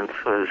Commandments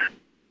was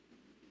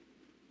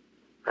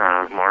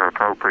more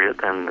appropriate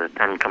than the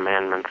Ten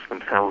Commandments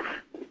themselves.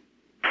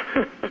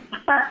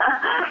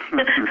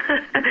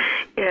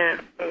 Yeah.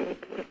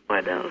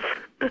 What else?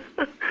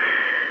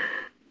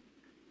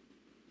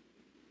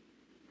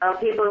 Well,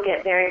 people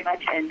get very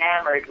much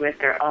enamored with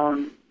their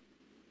own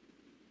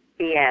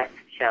BS,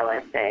 shall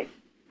I say.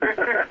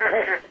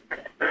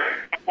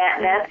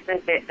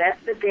 That's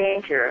the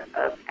danger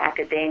of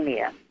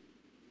academia.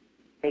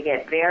 They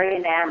get very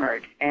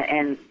enamored,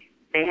 and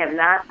they have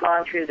not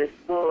gone through the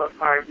school of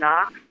hard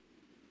knocks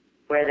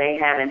where they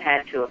haven't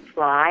had to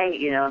apply.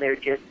 You know, they're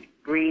just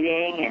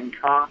reading and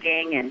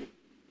talking and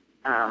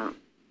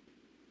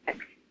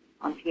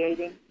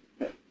enunciating.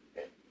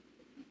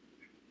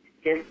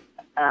 Just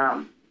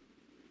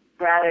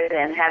rather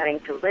than having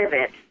to live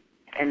it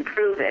and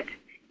prove it.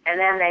 And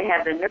then they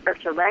have the nerve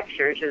to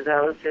lecture to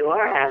those who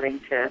are having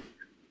to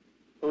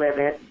live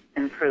it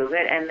and prove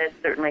it, and this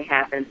certainly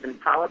happens in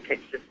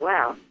politics as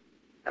well.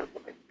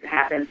 It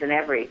happens in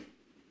everywhere,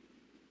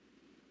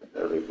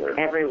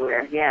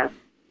 yes.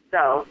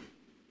 So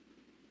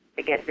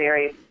they get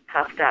very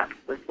puffed up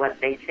with what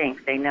they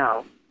think they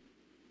know.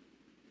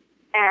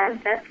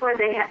 And that's where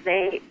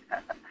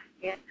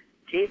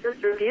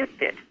Jesus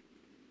rebuked it.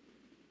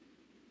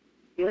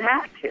 You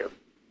have to.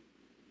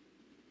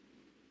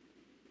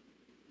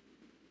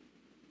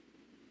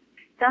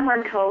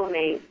 Someone told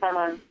me,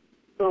 someone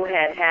who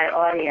had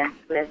audience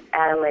with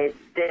Adelaide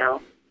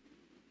Still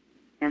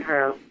in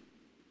her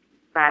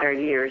latter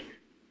years,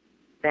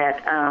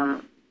 that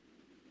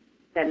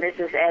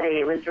Mrs.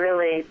 Eddy, it was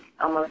really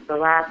almost the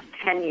last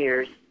 10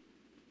 years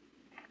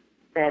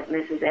that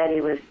Mrs.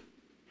 Eddy was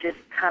just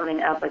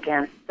coming up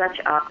against such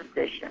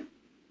opposition.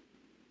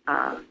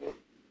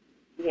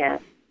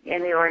 Yes,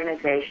 in the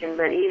organization,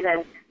 but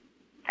even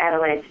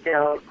Adelaide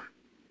Still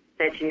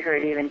said she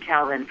heard even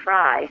Calvin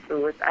Fry, who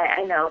was,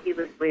 I know he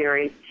was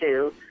weary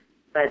too,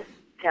 but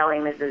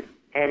telling Mrs.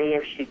 Eddy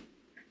if she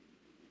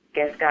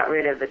got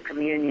rid of the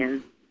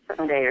communion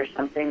Sunday or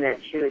something,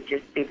 that she would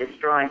just be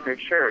destroying her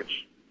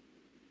church.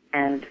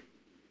 And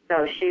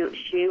so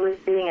she was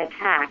being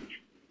attacked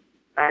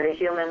by the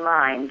human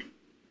mind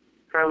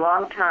for a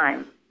long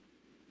time.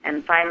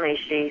 And finally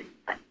she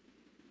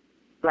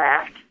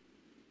laughed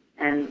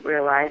and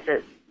realized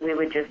that we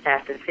would just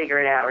have to figure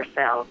it out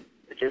ourselves,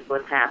 which is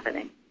what's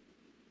happening.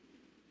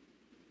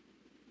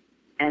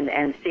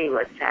 And see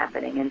what's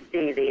happening and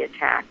see the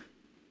attack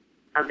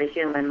of the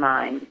human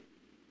mind.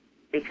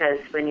 Because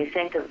when you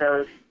think of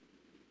those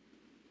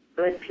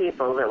good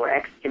people that were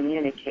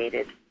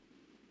excommunicated,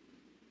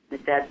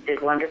 that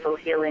did wonderful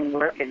healing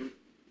work and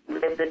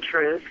lived the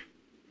truth,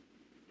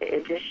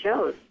 it just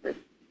shows that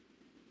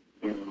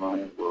human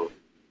mind will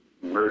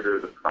murder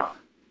the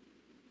prophet.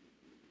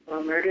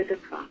 Will murder the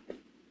prophet,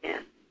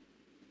 yes.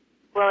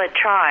 Well, it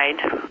tried,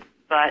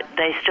 but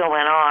they still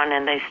went on,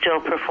 and they still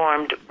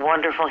performed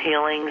wonderful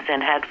healings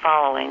and had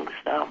followings.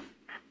 So,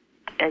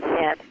 and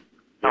yet,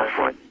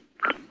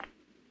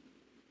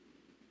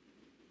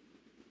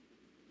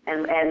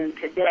 and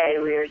today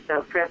we are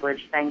so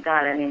privileged, thank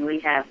God. I mean,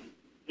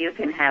 you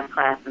can have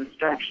class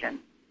instruction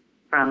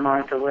from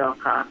Martha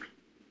Wilcox,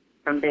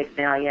 from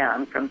Bignell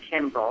Young, from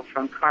Kimball,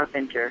 from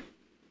Carpenter,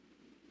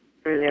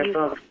 through their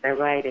books, their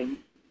writings.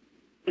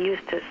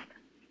 Eustace,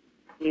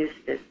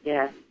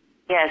 yes.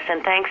 Yes,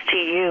 and thanks to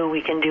you,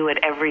 we can do it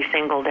every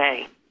single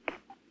day.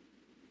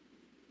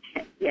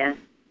 Yes,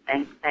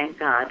 thank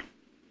God.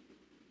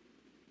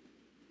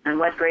 And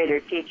what greater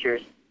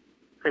teachers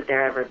could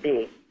there ever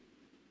be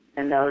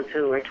than those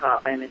who were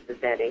taught by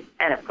Mrs. Eddy?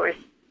 And of course,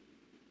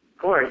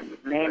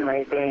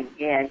 mainly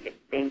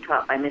being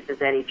taught by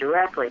Mrs. Eddy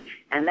directly.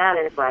 And that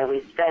is why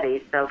we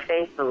study so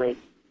faithfully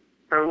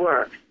her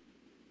works,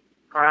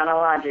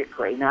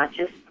 chronologically, not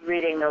just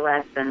reading the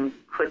lesson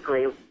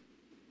quickly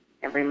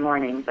every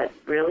morning, but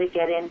really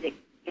get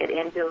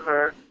into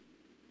her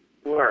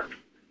works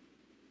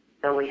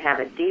so we have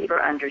a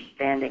deeper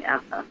understanding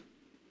of them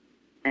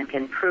and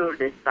can prove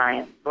this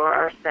science for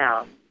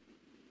ourselves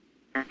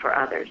and for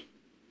others.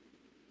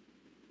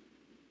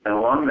 And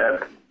along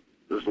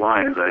those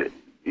lines,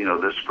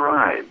 the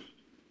scribes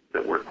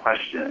that were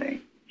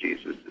questioning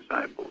Jesus'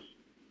 disciples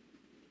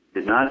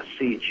did not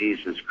see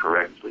Jesus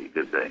correctly,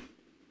 did they?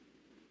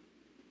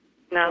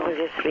 No,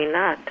 obviously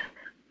not.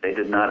 They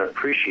did not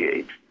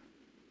appreciate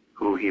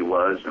who he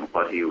was and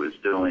what he was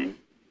doing.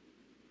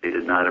 They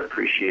did not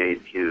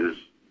appreciate his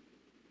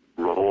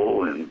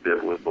role in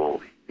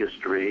biblical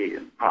history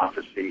and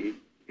prophecy.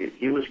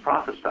 He was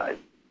prophesied.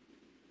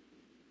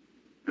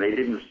 They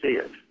didn't see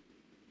it.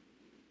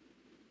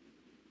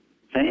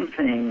 Same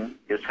thing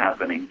is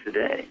happening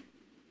today.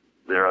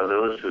 There are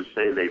those who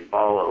say they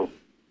follow,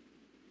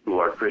 who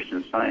are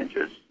Christian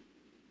scientists,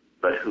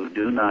 but who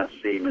do not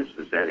see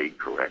Mrs. Eddy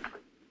correctly,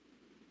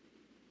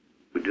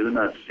 who do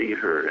not see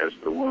her as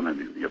the woman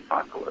in the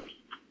apocalypse.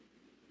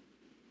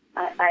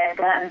 I have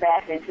gotten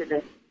back into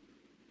the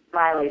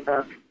Smiley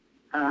book,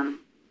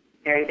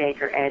 Mary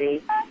Baker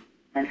Eddy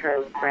and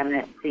her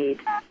remnant seed,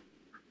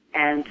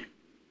 and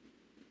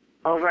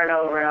over and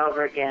over and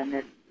over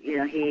again,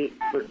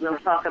 we'll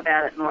talk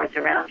about it more at the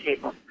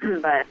roundtable,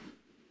 but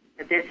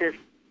this is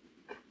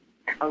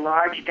a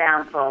large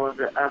downfall of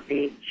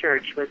the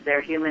church was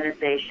their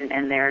humanization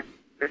and their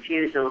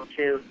refusal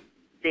to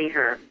see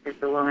her as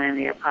the woman in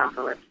the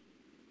apocalypse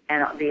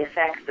and the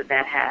effects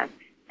that has.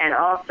 And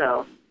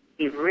also,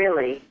 he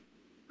really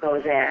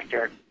goes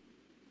after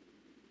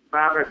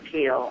Robert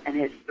Peel and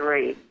his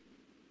 3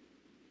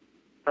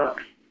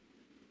 books,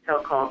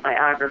 so-called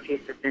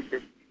biographies of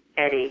Mrs.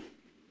 Eddy.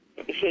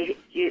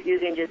 You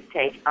can just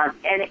take on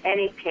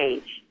any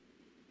page.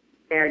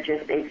 They're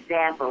just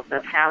examples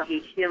of how he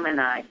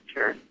humanized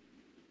her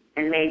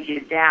and made you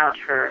doubt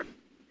her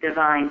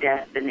divine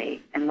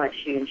destiny and what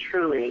she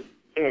truly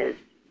is.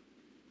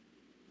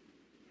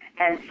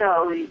 And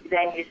so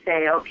then you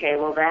say, okay,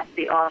 well, that's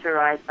the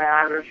authorized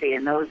biography,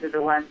 and those are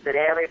the ones that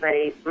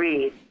everybody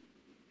reads.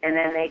 And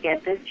then they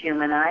get this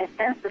humanized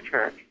sense of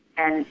her.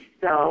 And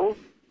so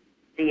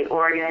the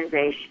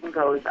organization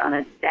goes on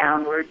a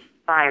downward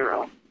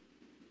spiral.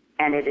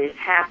 And it is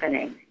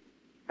happening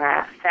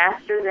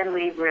faster than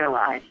we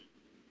realize.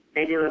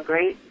 They do a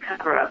great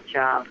cover-up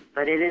job,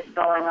 but it is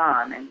going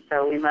on, and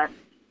so we must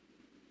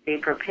be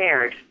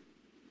prepared.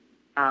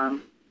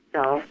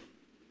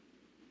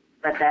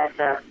 But that's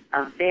a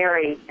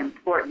very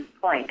important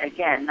point.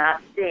 Again,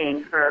 not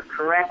seeing her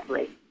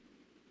correctly.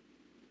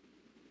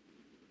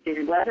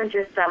 She wasn't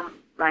just some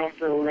nice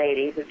little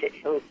lady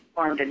who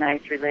formed a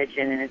nice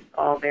religion, and it's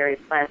all very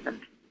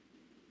pleasant.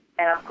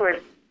 And of course,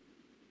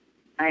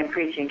 I'm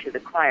preaching to the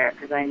choir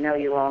because I know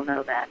you all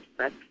know that.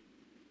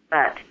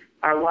 But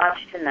our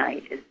watch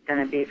tonight is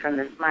going to be from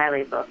the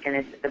Smiley book, and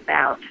it's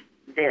about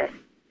this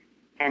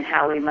and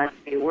how we must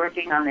be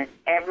working on this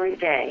every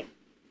day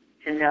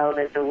to know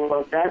that the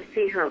world does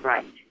see her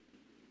right.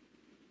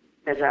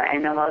 Because I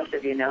know most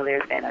of you know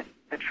there's been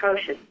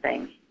atrocious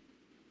things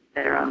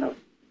that are on the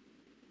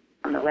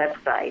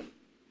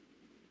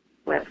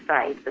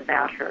websites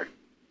about her,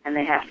 and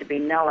they have to be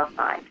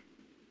nullified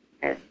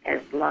as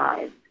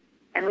lies.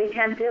 And we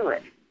can do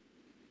it.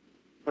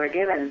 We're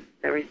given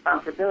the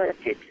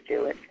responsibility to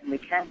do it, and we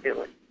can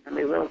do it, and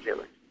we will do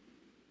it.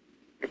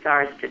 It's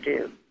ours to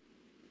do.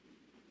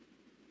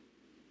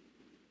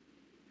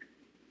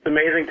 It's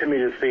amazing to me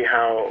to see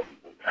how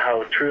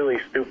truly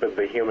stupid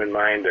the human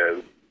mind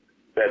is,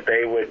 that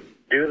they would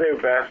do their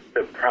best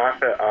to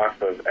profit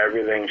off of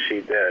everything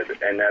she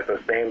did, and at the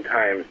same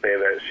time say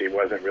that she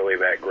wasn't really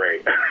that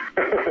great.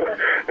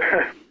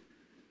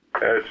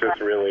 It's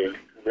just really,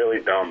 really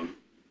dumb.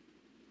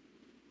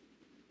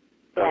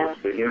 So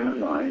the human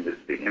mind is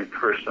the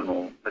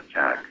impersonal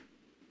attack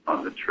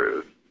on the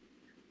truth.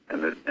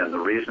 And the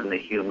reason the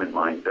human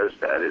mind does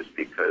that is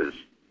because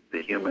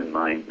the human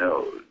mind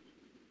knows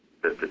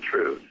that the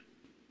truth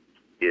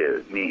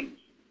means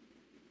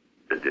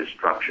the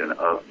destruction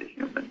of the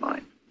human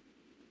mind.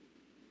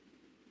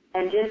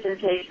 And just in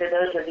case for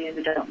those of you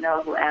who don't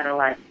know who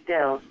Adelaide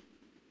Stills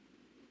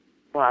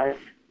was,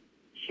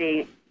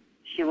 she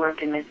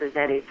worked in Mrs.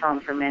 Eddy's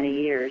home for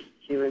many years.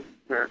 She was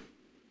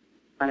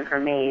one of her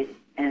maids,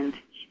 and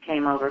she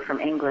came over from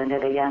England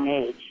at a young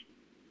age.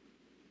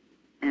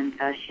 And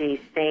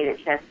she stayed at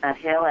Chestnut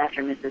Hill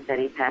after Mrs.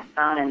 Eddy passed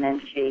on, and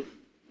then she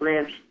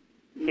lived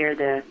near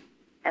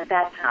at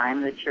that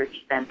time, the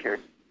church center.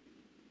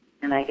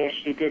 And I guess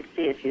she did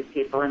see a few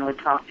people and would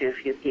talk to a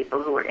few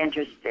people who were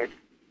interested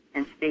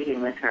in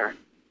speaking with her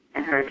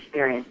and her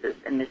experiences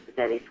in Mrs.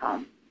 Eddy's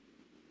home.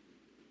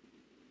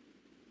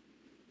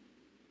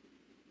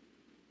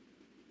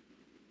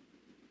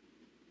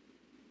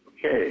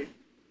 Okay.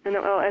 And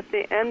well, at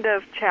the end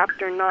of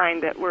chapter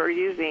 9 that we're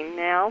using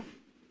now,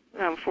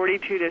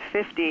 42 to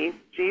 50,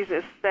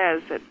 Jesus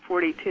says at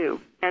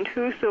 42, "And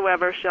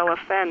whosoever shall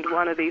offend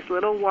one of these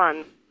little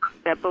ones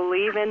that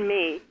believe in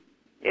me,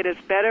 it is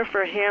better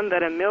for him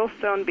that a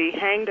millstone be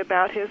hanged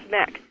about his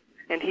neck,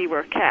 and he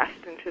were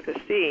cast into the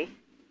sea."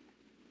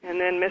 And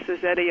then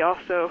Mrs. Eddy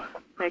also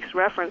makes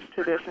reference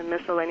to this in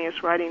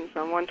Miscellaneous Writings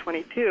on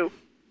 122.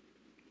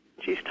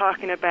 He's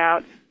talking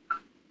about,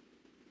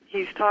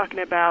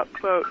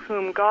 quote,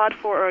 "whom God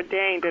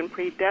foreordained and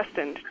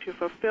predestined to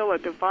fulfill a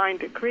divine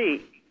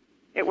decree.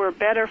 It were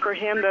better for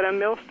him that a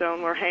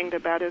millstone were hanged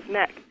about his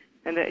neck,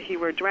 and that he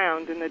were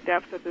drowned in the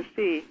depth of the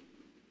sea."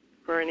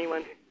 For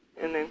anyone,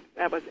 and then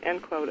that was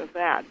end quote of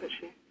that. But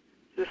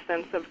the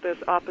sense of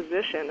this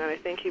opposition, and I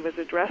think he was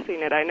addressing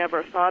it. I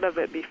never thought of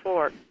it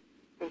before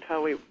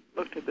until we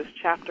looked at this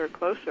chapter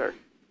closer.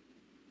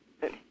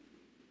 And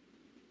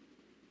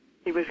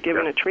he was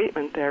given a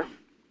treatment there.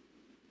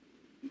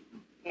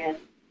 Yes.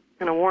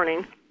 And a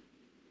warning.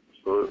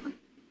 Absolutely.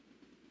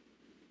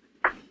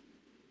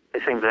 I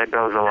think that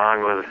goes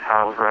along with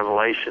how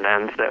Revelation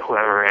ends, that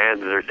whoever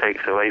adds or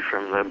takes away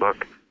from the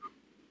book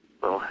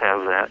will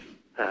have that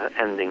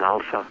ending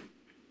also.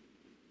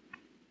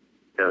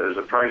 Yeah, there's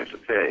a price to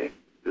pay,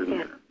 isn't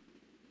there?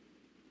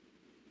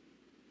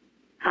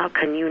 How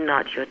can you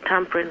not? You're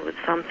tampering with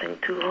something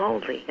too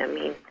holy. I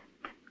mean,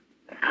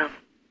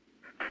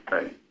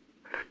 Right.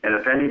 And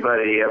if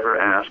anybody ever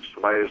asks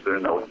why is there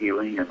no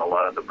healing in a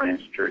lot of the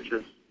branch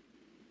churches,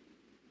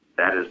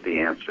 that is the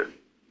answer.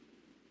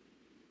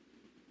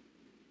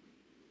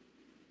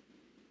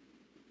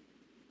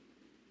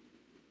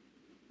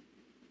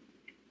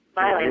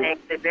 Smiley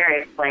makes it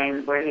very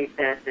plain where he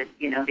says that,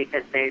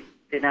 because they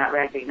do not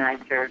recognize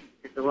her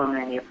as the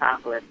woman in the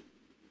apocalypse,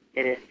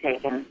 it has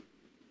taken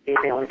the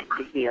ability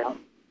to heal.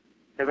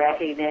 The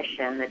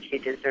recognition that she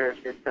deserves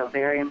is so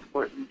very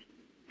important.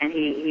 And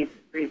he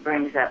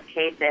brings up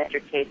case after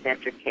case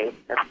after case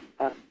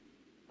of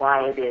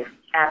why it is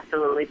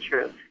absolutely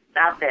true.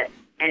 Not that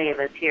any of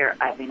us here,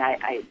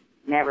 I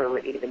never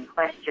would even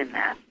question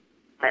that,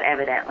 but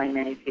evidently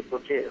many people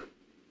do.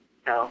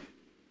 So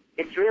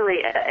it's really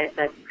it's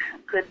a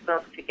good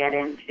book to get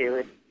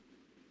into.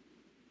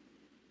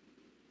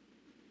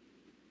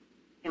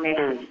 He makes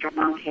a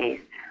strong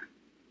case.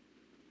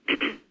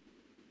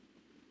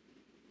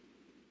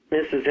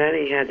 Mrs.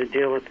 Eddy had to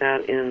deal with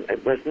that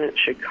wasn't it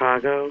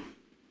Chicago,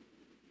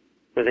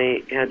 where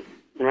they had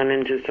run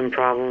into some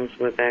problems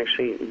with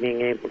actually being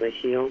able to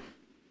heal?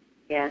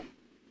 Yes.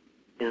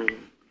 Yeah.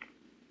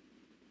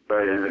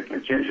 Right, and a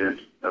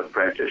contingent of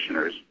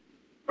practitioners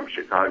from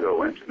Chicago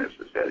went to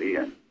Mrs. Eddy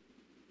and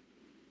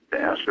to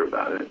ask her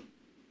about it.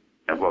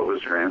 And what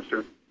was her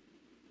answer?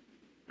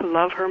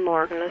 Love her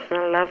more.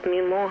 Love me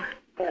more.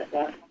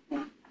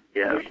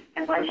 Yes.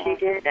 And when she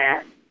did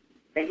that,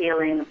 the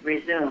healing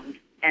resumed.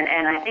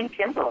 And I think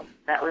Kimball,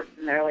 that was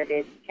in the early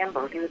days of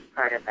Kimball, he was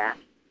part of that.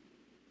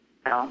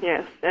 So.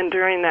 Yes, and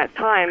during that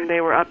time,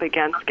 they were up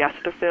against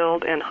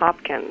Gesterfield and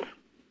Hopkins,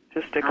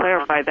 just to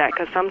clarify that,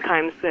 because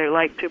sometimes they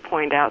like to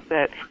point out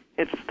that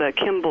it's the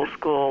Kimball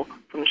School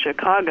from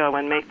Chicago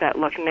and make that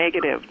look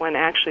negative, when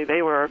actually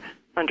they were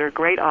under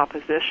great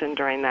opposition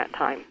during that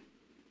time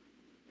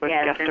with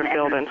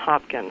Gesterfield and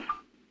Hopkins.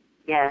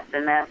 Yes,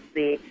 and that's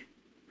the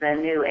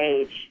New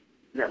Age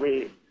that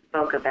we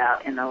spoke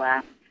about in the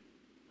last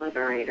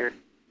Liberator.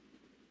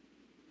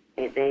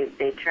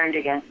 They turned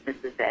against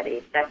Mrs.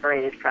 Eddy,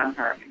 separated from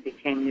her, and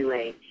became New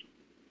Age.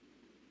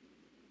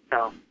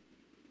 So,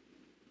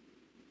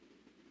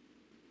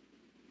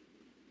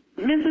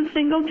 Mrs.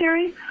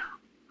 Singletary,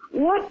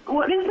 what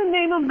is the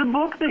name of the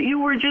book that you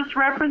were just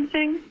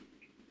referencing?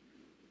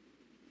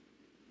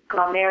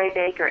 Called Mary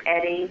Baker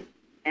Eddy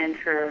and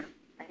her,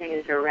 I think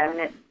it's her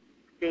remnant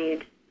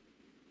seed.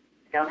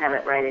 I don't have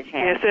it right at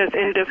hand. It says,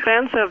 in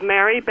defense of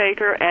Mary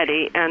Baker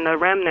Eddy and the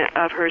remnant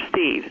of her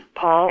seed,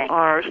 Paul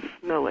R.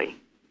 Smiley.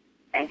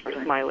 Thank you.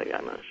 Or Smiley,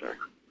 I'm not sure.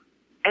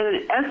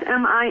 And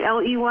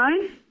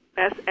S-M-I-L-E-Y?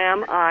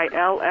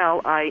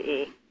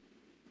 S-M-I-L-L-I-E.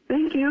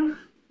 Thank you.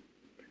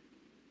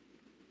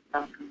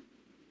 Welcome.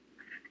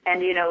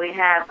 And, you know, we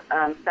have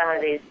some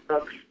of these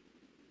books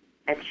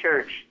at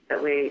church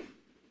that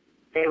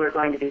they were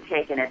going to be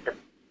taken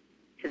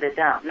to the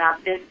dump.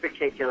 Not this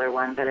particular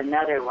one, but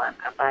another one,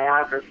 a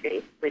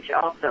biography, which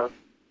also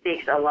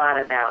speaks a lot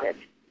about it.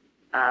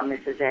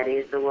 Mrs. Eddy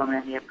is the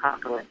woman in the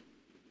Apocalypse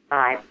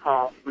by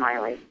Paul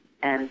Smiley.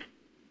 And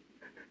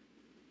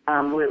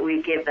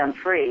we give them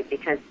free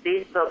because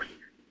these books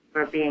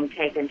were being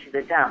taken to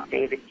the dump.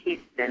 David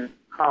Keatston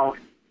called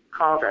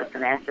us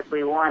and asked if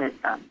we wanted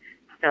some.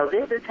 So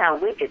this is how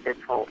wicked this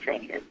whole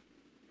thing is,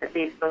 that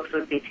these books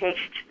would be taken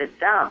to the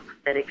dump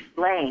that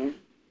explain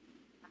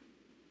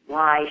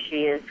why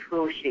she is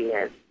who she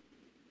is.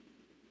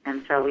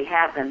 And so we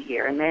have them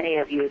here, and many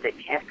of you that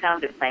have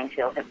come to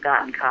Plainfield have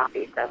gotten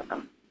copies of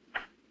them,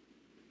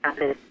 of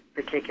this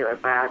particular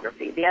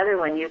biography. The other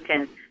one you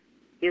can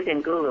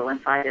Google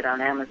and find it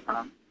on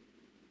Amazon.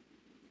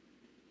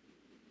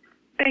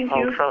 Thank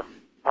you.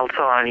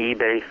 Also on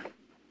eBay.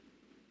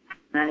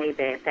 On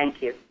eBay,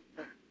 thank you.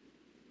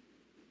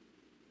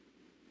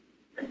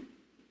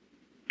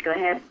 Go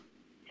ahead,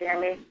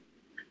 Jeremy.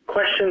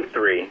 Question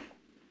 3.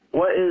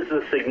 What is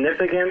the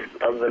significance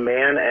of the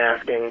man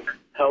asking,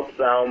 "Help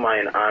thou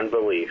mine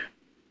unbelief"?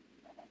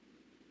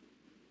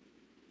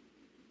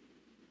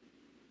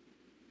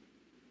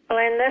 Well,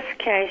 in this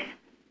case,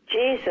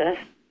 Jesus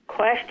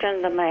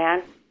questioned the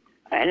man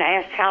and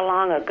asked how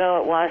long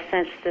ago it was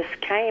since this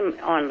came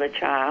on the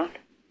child.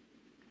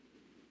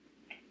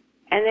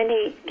 And then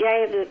he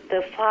gave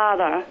the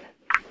father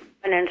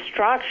an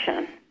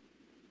instruction.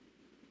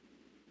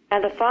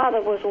 And the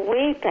father was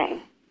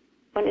weeping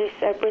when he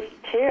said with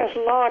tears,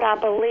 "Lord, I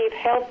believe,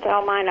 help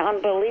thou mine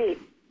unbelief."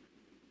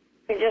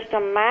 You can just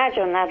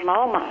imagine that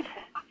moment.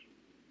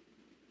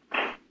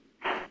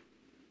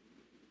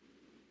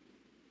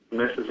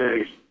 Mrs.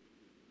 Eddy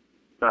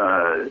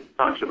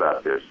talks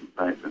about this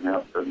sometimes in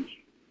help, doesn't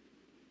she?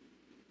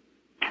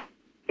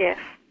 Yes.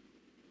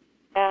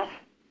 Yes.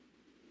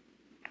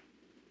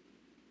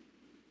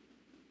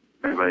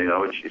 Everybody know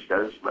what she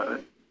says about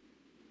it?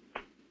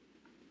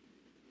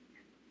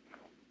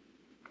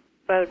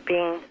 About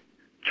being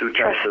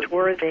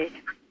trustworthy.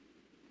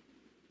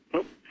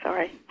 Oops,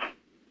 sorry.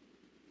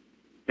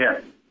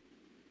 Yeah.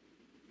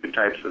 2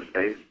 types of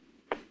faith.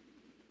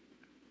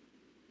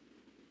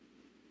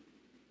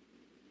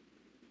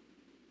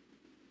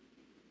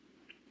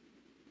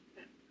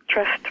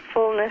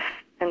 Trustfulness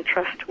and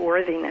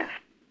trustworthiness.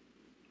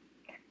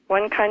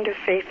 One kind of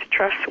faith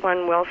trusts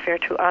one's welfare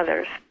to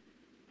others.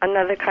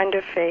 Another kind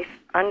of faith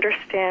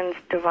understands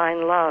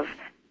divine love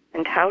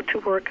and how to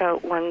work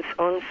out one's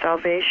own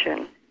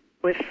salvation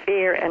with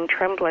fear and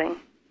trembling.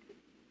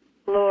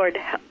 Lord,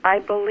 I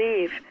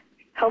believe,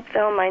 help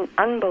thou mine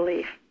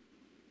unbelief,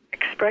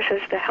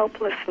 expresses the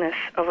helplessness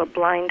of a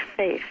blind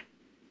faith,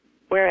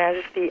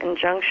 whereas the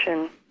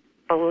injunction,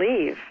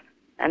 believe,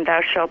 and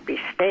thou shalt be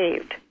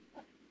saved,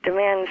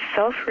 demands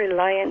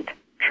self-reliant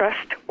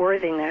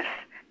trustworthiness,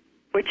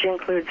 which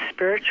includes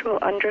spiritual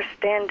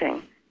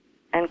understanding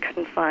and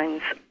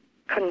confides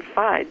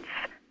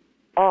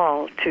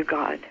all to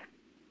God.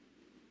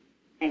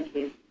 Thank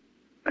you.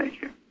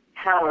 Thank you.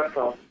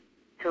 Powerful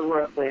to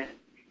work with.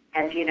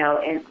 And, you know,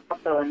 and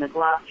also in the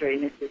glossary,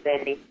 Mrs.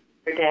 Eddy,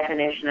 her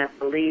definition of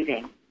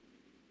believing,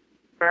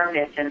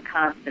 firmness and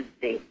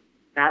constancy,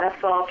 not a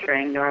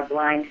faltering nor a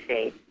blind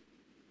faith,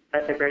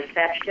 but the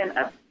perception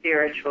of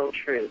spiritual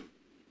truth.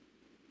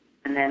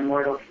 And then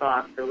mortal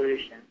thought,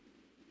 delusion.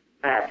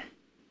 But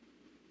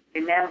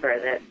remember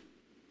that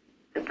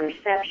the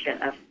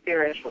perception of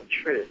spiritual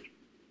truth,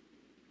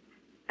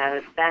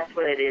 that's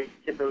what it is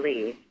to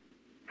believe.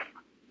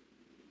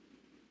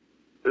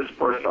 This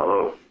poor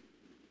fellow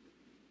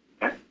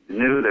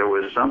knew there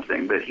was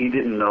something, but he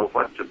didn't know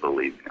what to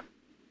believe in.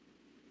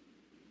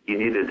 He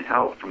needed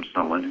help from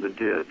someone who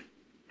did,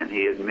 and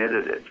he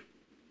admitted it.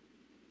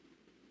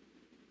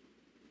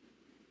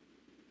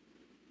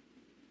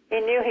 He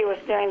knew he was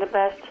doing the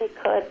best he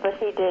could, but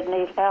he did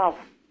need help.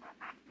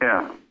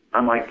 Yeah,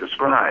 unlike the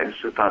scribes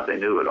who thought they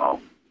knew it all.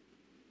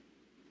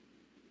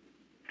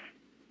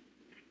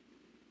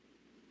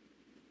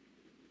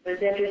 It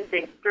was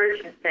interesting.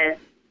 Spurgeon says,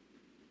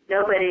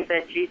 nobody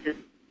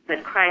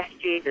but Christ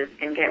Jesus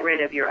can get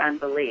rid of your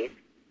unbelief.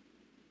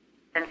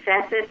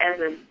 Confess it as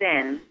a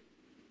sin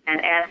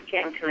and ask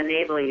him to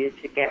enable you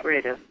to get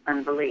rid of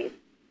unbelief.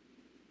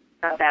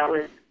 I thought that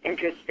was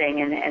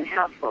interesting and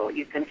helpful.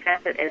 You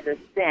confess it as a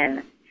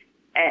sin.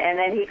 And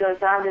then he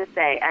goes on to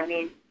say, I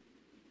mean,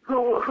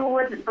 who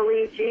wouldn't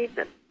believe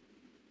Jesus?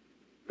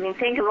 I mean,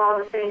 think of all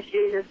the things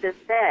Jesus has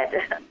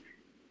said.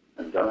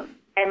 And done.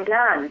 And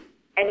done.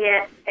 And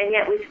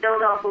yet we still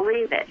don't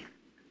believe it.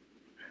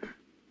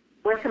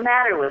 What's the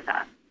matter with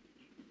us?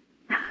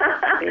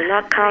 You're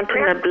not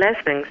counting the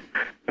blessings.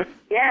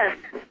 Yes.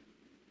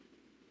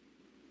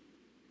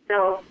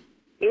 So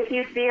if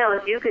you feel,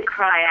 if you could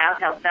cry out,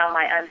 help thou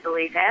my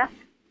unbelief, ask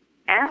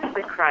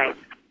the Christ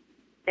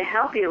to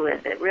help you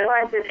with it.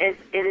 Realize it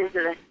is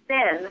a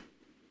sin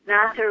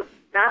not to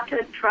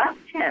trust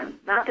him,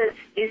 not to,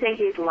 you think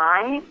he's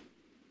lying?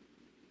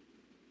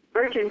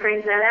 Virgin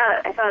brings that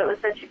out. I thought it was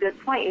such a good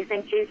point. You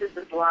think Jesus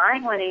is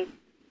lying when he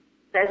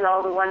says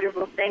all the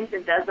wonderful things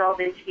and does all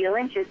these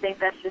healings? You think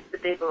that's just a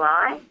big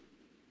lie?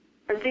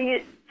 Or do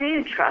you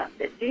trust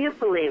it? Do you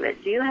believe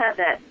it? Do you have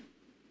that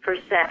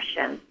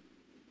perception?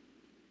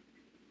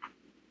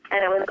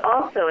 And it was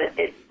also,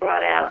 it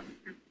brought out,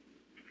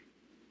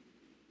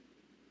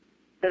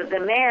 the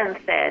man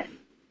said,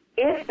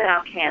 if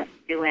thou canst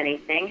do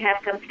anything,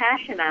 have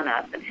compassion on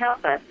us and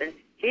help us. And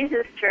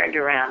Jesus turned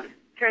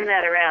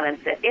that around and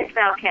said, if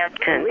thou canst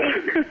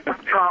believe.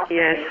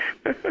 Yes.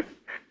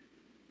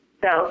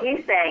 So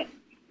he's saying,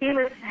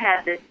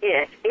 had this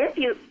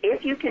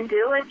if you can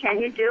do it, can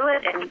you do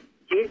it? And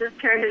Jesus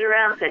turned it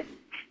around and said,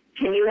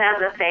 can you have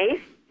the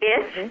faith?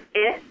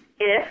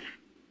 If.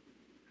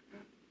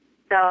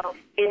 So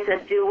it's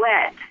a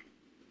duet.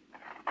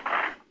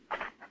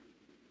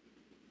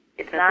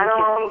 It's not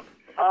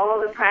all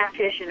of the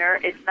practitioner.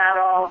 It's not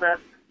all the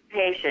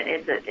patient.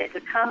 It's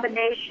a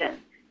combination.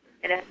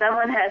 And if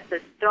someone has the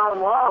stone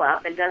wall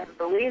up and doesn't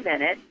believe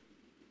in it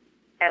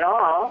at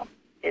all,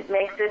 it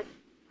makes it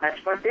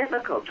much more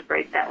difficult to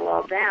break that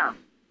wall down.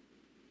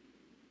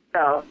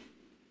 So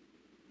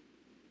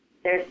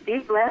there's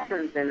deep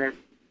lessons in this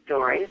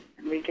story,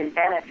 and we can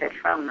benefit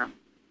from them.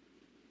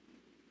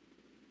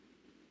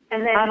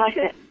 And then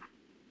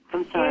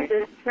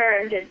Jesus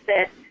turned and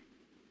said,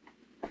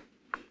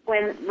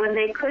 when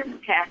they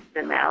couldn't cast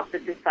them out, the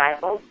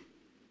disciples,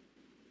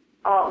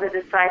 all the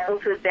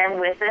disciples who'd been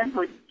with him,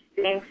 who'd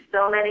seen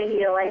so many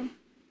healings,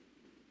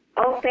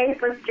 O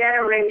faithless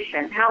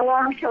generation, how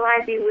long shall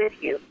I be with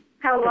you?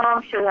 How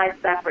long shall I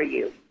suffer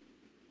you?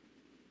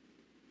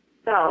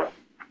 So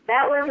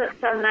that wasn't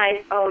some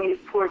nice, oh, you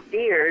poor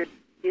dears,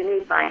 you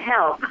need my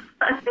help.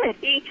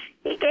 he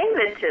gave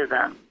it to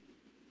them.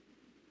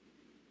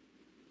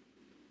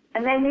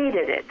 And they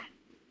needed it.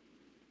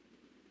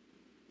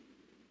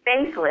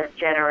 Faithless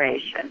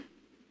generation.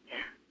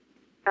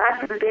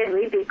 God forbid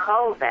we be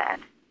called that,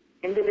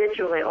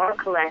 individually or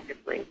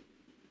collectively.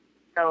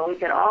 So we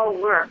can all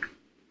work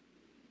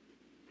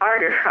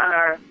harder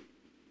on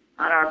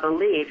our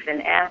belief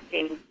and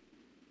asking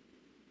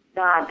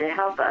God to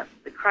help us,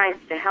 the Christ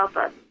to help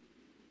us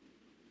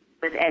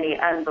with any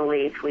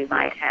unbelief we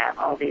might have,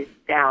 all these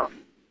doubts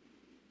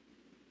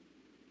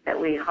that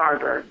we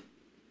harbor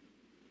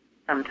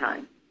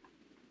sometimes.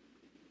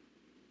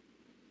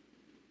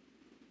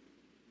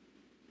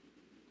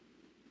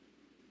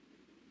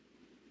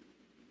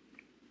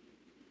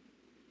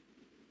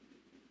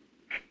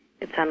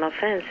 It's an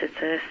offense. It's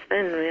a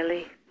sin,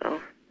 really. So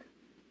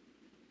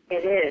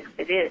it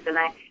is, and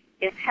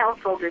it's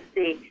helpful to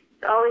see.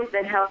 It's always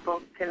been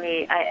helpful to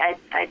me. I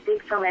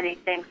did so many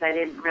things I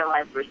didn't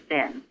realize were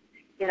sins.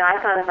 You know, I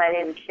thought if I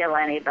didn't kill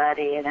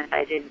anybody, and if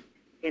I didn't,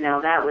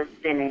 that was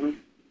sinning.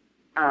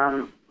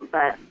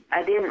 But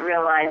I didn't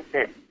realize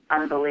that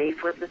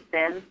unbelief was a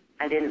sin.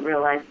 I didn't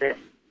realize that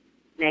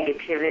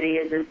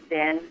negativity is a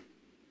sin.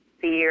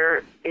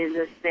 Fear is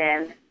a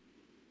sin.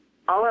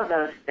 All of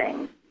those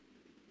things.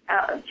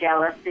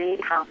 Jealousy,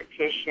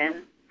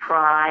 competition,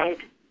 pride.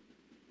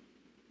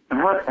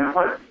 And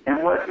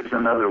what is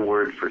another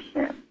word for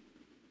sin?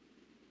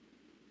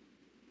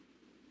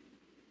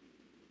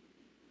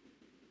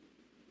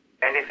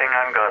 Anything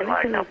ungodlike.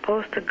 Anything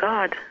opposed to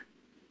God.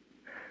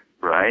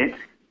 Right?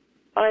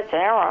 Well, it's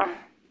error.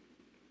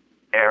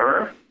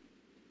 Error,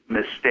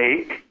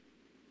 mistake.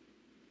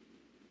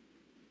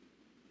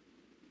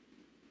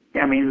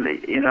 I mean,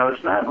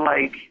 it's not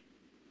like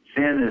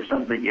sin is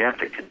something you have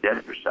to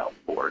condemn yourself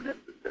for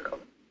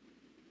necessarily.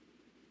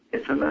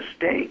 It's a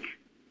mistake.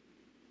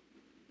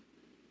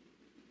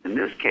 In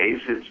this case,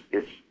 it's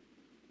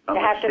a you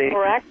have mistake. to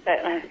correct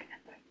it.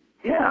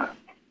 Yeah.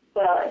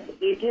 Well,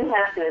 you do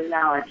have to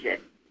acknowledge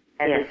it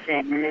as a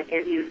sin, and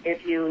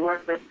if you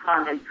work with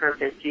common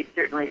purpose, you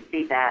certainly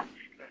see that,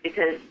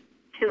 because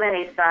too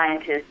many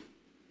scientists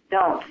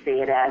don't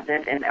see it as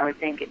it, or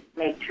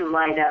make too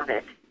light of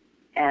it,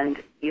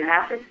 and you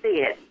have to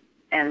see it,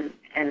 and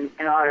in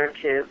order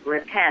to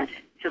repent,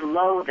 to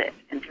loathe it,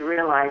 and to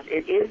realize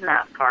it is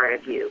not part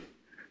of you,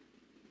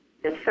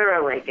 to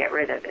thoroughly get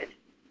rid of it.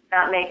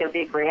 Not make a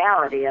big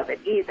reality of it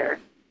either,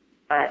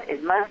 but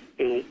it must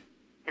be,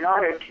 in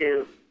order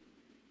to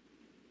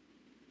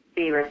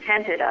be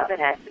repented of, it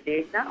has to be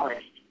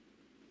acknowledged.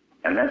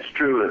 And that's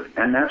true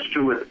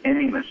with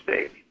any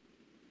mistake.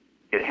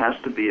 It has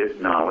to be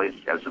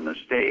acknowledged as a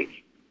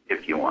mistake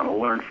if you want to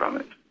learn from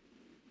it.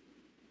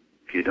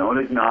 If you don't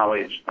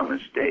acknowledge a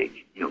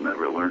mistake, you'll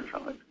never learn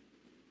from it.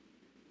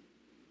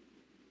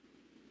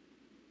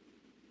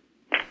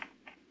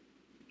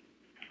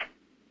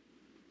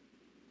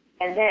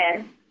 And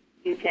then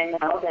you can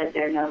know that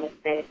there are no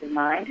mistakes in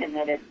mind and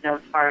that it's no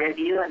part of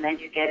you, and then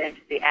you get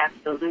into the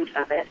absolute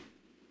of it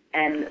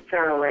and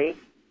thoroughly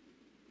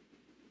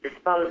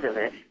dispose of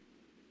it.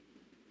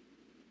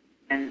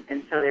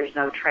 and so there's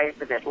no trace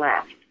of it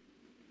left.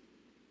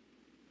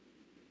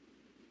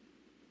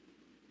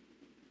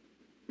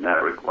 And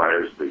that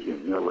requires the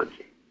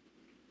humility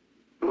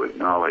to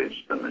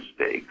acknowledge the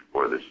mistake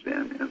or the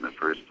sin in the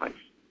first place.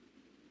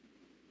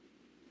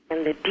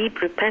 And the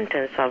deep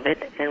repentance of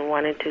it and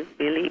wanting to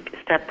really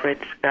separate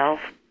self,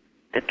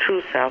 the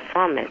true self,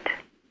 from it.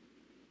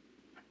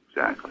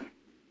 Exactly.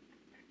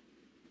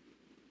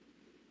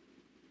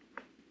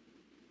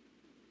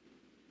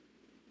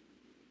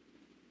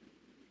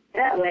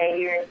 That way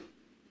you're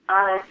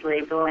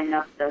honestly going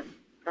up the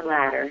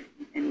ladder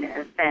and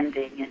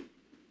ascending and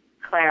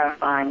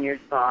clarifying your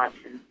thoughts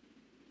and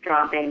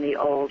dropping the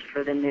old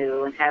for the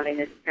new and having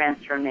this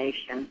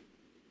transformation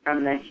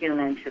from the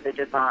human to the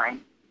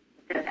divine.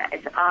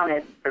 It's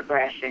honest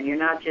progression. You're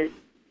not just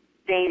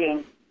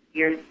stating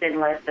you're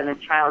sinless and a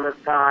child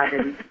of God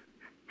and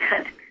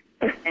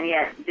and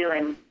yet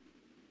doing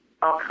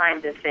all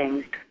kinds of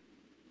things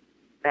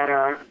that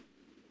are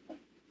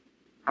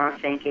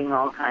thinking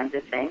all kinds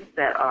of things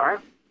that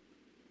are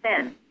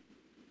sin,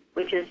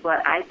 which is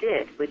what I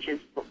did,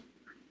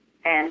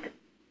 and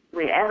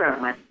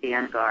everyone must be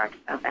on guard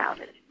about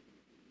it,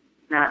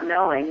 not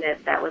knowing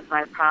that that was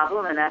my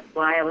problem, and that's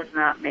why I was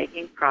not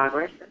making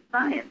progress in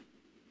science.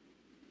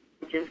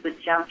 I just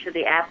would jump to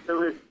the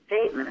absolute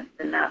statements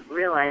and not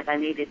realize I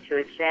needed to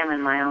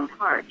examine my own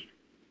heart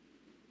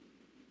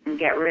and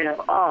get rid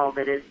of all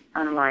that is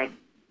unlike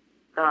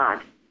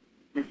God,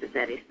 Mrs.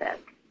 Eddy said.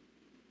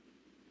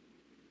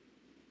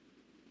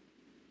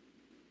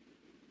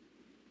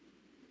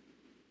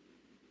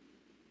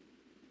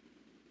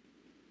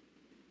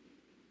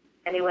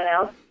 Anyone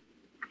else?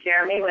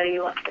 Jeremy, what do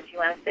you want? Did you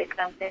want to say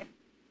something?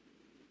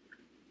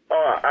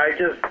 Oh,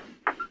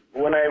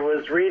 when I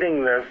was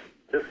reading this,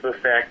 just the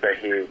fact that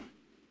he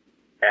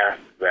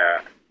asked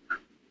that,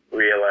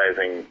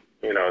 realizing,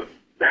 he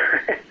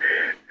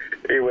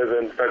was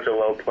in such a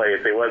low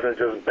place. He wasn't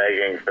just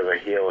begging for the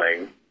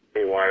healing.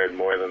 He wanted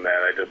more than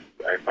that.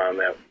 I found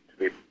that to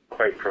be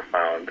quite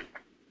profound.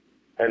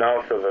 And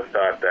also the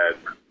thought that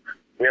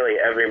really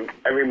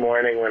every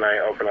morning when I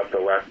open up the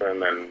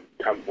lesson and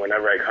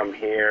whenever I come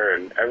here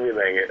and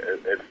everything,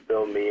 it's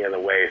still me in a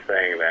way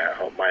saying that,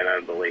 help mine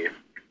unbelief.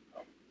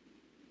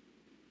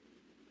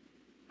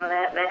 Well,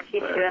 that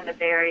keeps you in a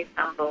very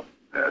humble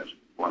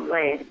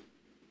place.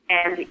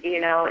 And,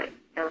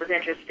 it was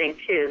interesting,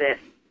 too, that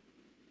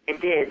it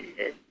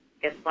did,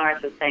 as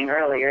Florence was saying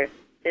earlier,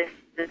 this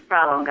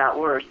problem got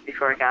worse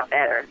before it got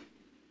better.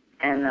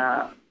 And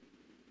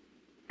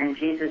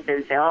Jesus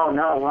didn't say, oh,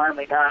 no, oh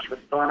my gosh,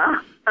 what's going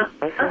on? Get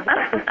the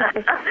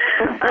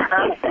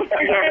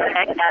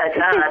heck out of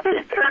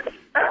Dodge.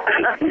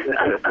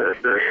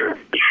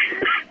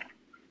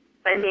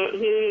 But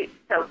he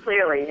so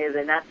clearly knew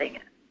the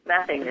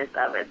nothingness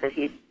of it, that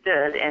he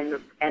stood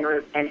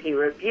and he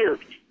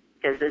rebuked,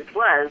 because this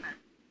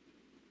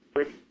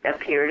would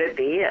appear to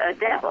be a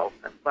devil.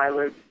 That's why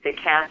we're to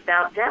cast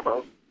out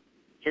devils.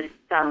 Just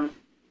some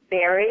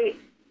very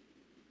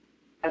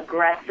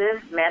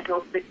aggressive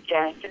mental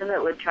suggestion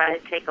that would try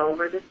to take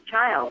over this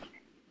child.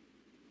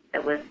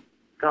 It was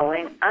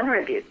going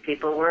unrebuked.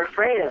 People were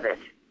afraid of it.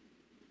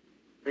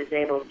 He was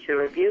able to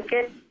rebuke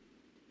it,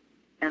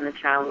 and the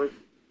child was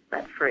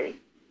set free.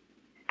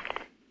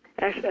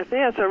 I think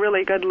that's a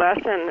really good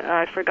lesson.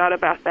 I forgot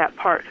about that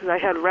part because I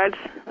had read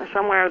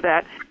somewhere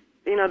that,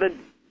 the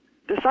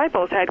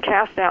disciples had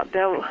cast out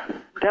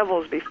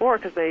devils before,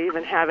 because they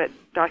even have it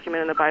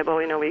documented in the Bible,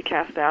 we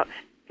cast out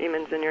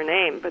demons in your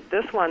name. But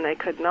this one they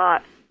could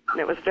not, and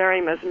it was very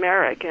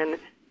mesmeric, and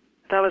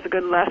that was a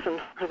good lesson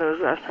for those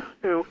of us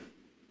who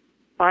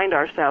find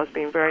ourselves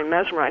being very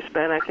mesmerized.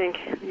 But I think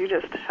you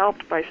just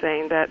helped by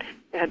saying that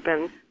it had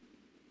been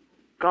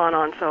gone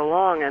on so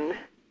long and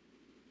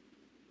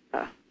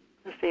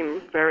it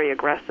seemed very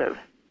aggressive.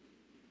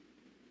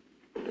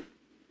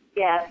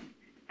 Yes,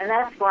 and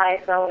that's why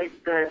it's always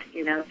good,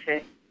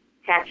 to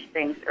catch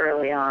things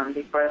early on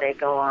before they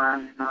go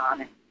on and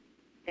on.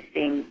 It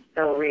seems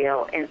so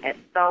real, and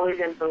it's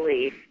always in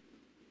belief.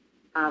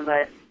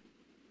 But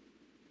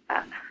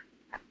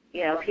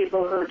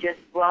people who just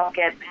won't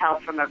get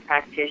help from a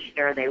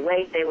practitioner, they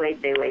wait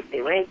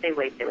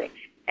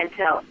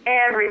until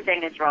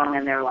everything is wrong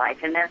in their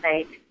life, and then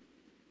they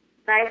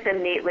nice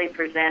and neatly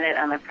present it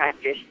on the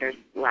practitioner's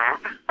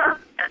lap.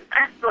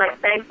 It's like,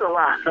 thanks a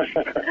lot.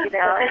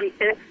 You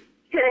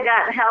could have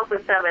gotten help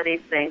with some of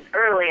these things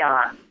early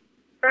on.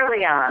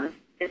 Early on,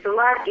 it's a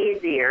lot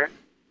easier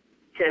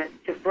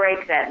to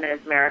break that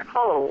mesmeric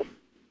hold.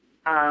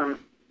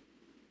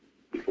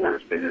 Before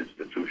it's been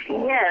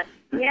institutionalized.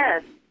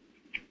 Yes.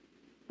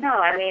 No,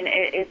 I mean,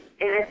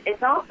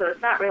 it's also,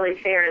 it's not really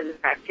fair to the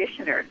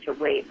practitioner to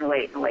wait.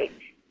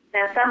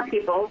 Now, some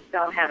people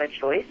don't have a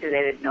choice, or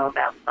they didn't know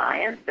about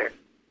science,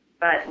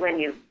 but when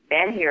you've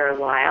been here a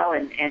while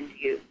and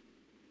you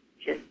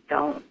just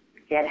don't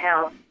get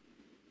help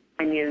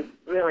when you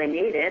really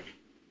need it,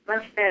 it's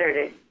much better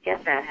to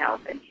get that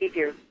help and keep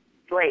your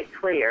slate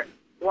clear.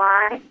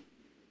 Why?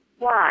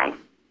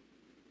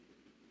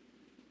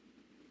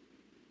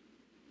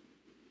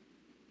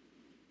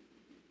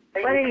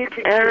 What are you to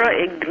do? Error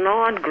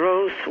ignored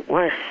grows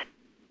worse.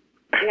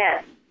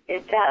 Yes,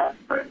 it does.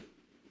 Right.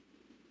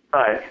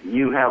 But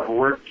you have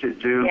work to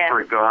do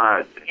for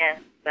God.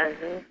 Yes.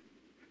 Mm-hmm.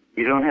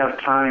 You don't have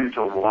time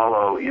to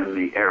wallow in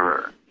the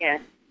error.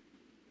 Yes.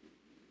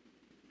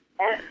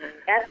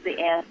 That's the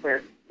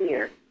answer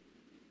here.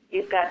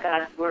 You've got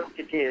God's work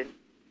to do.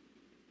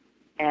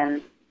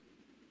 And,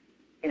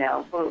 you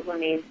know, who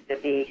needs to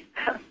be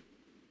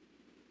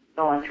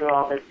going through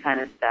all this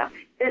kind of stuff?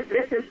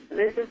 This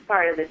is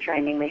part of the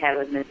training we had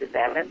with Mrs.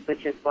 Evans,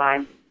 which is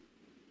why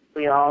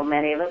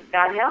many of us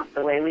got help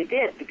the way we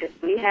did, because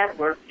we had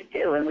work to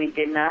do, and we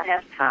did not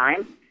have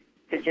time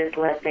to just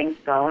let things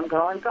go and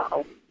go and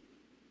go.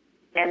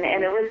 And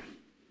it was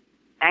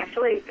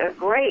actually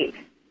great.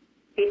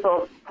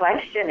 People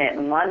question it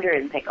and wonder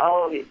and think,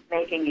 oh, it's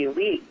making you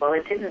weak. Well,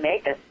 it didn't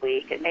make us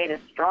weak. It made us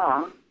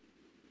strong.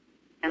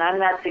 And I'm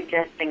not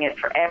suggesting it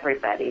for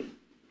everybody,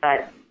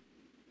 but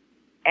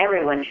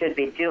everyone should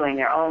be doing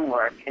their own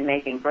work and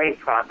making great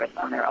progress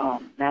on their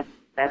own. That's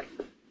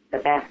the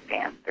best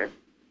answer.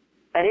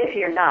 But if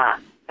you're not,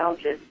 don't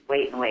just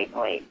wait and wait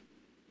and wait.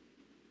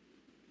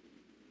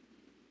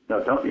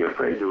 No, don't be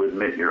afraid to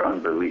admit your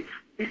unbelief.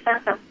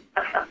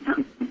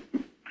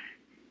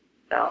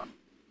 So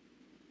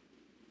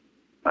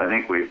I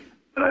think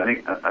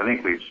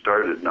we've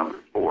started number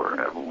 4,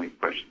 haven't we?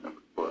 Question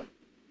number 4.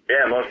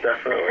 Yeah, most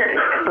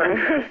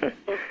definitely.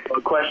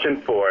 Well,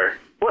 question 4.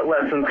 What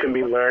lessons can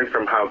be learned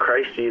from how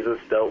Christ Jesus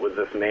dealt with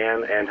this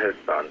man and his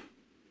son?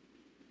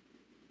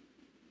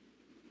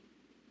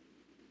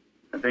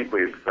 I think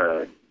we've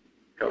covered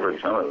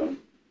some of them.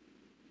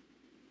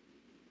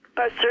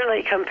 But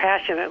certainly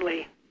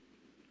compassionately.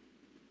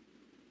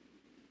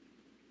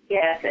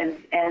 yes,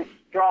 and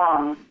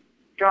strong.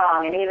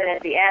 And even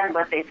at the end,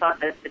 when they thought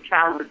that the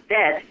child was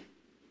dead,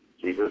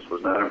 Jesus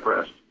was not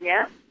impressed.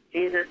 Yeah,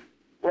 Jesus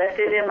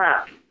lifted him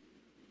up.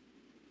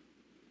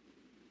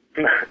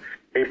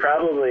 He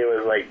probably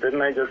was like,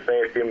 didn't I just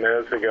say a few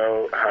minutes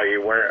ago how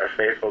you weren't a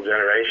faithful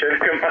generation?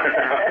 Come on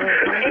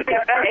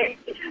now.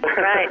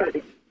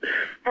 Right.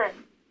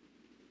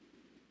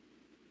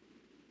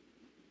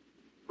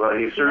 Well,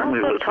 he certainly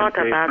also was taught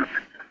about.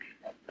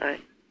 Go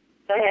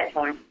ahead,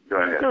 Lauren. Go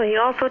ahead. No, he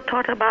also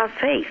taught about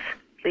faith,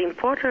 the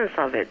importance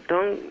of it.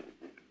 Don't,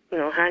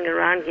 hang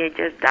around here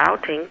just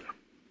doubting.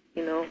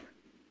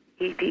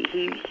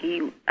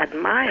 He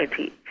admired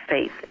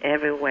faith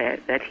everywhere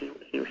that he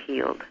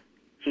healed.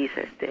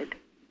 Jesus did.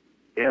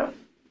 Yeah.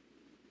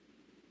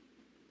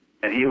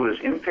 And he was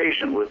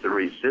impatient with the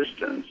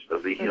resistance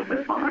of the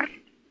human mind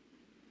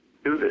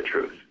to the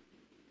truth.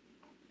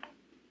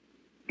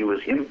 He was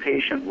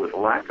impatient with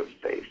lack of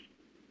faith.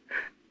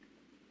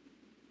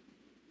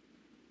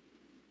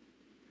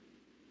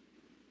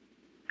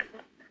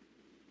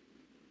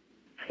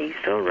 He's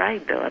so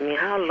right, though. I mean,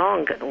 how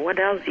long? What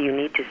else do you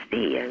need to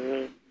see? I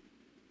mean,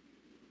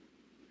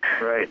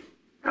 right.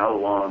 How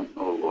long,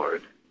 oh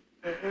Lord?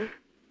 Mm-hmm.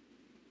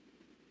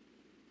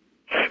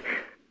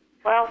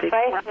 Well,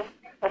 faith is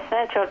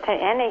essential to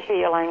any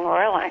healing,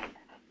 really.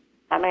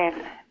 I mean,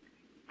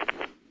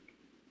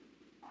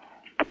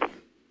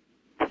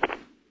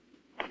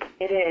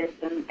 it is,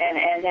 and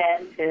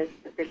then is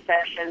the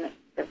perception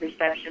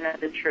of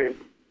the truth.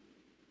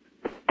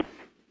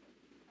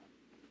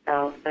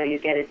 So you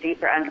get a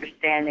deeper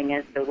understanding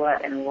as to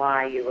what and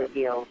why you were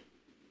healed,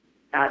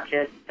 not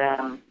just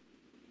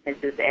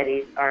Mrs.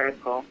 Eddy's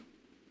article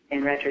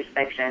in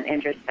retrospection and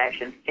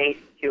introspection, Faith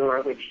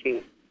Cure, which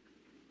she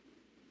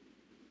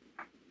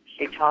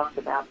talks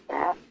about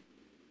that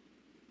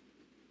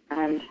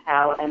and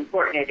how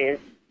important it is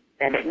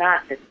that it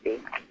not just be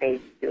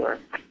Faith Cure.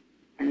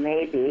 And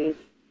maybe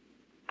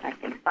I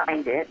can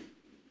find it.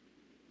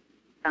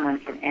 Someone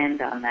can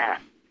end on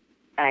that.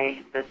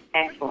 This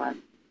excellent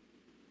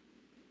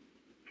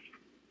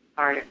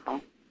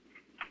article,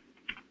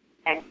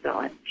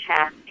 excellent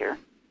chapter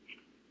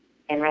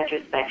in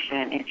retrospection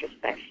and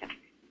introspection.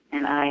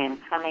 And I am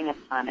coming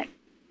upon it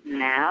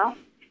now.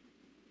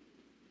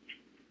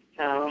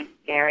 So,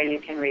 Gary, you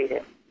can read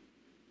it.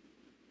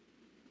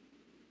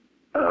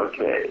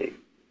 Okay.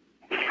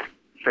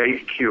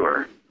 Faith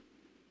cure.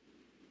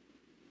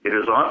 It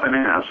is often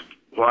asked,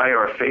 why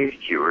are faith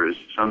cures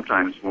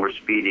sometimes more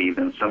speedy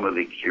than some of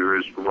the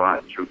cures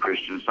wrought through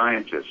Christian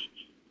scientists?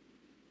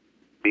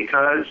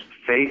 Because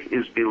faith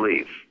is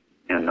belief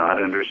and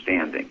not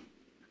understanding.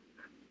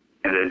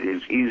 And it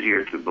is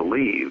easier to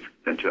believe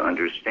than to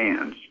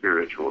understand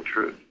spiritual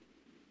truth.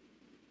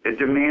 It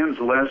demands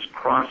less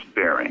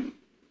cross-bearing,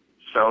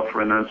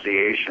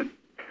 self-renunciation,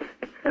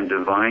 and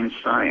divine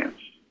science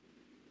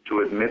to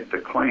admit the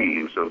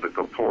claims of the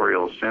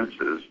corporeal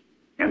senses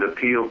and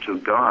appeal to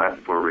God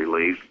for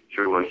relief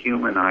through a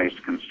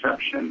humanized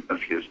conception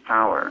of his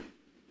power,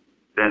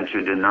 than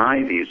to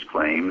deny these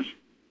claims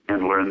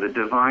and learn the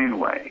divine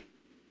way,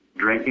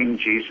 drinking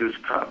Jesus'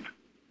 cup,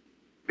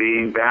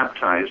 being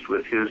baptized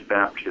with his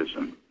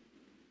baptism,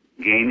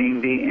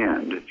 gaining the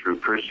end through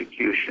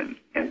persecution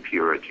and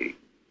purity.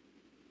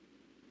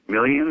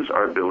 Millions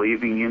are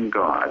believing in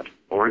God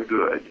or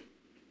good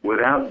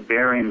without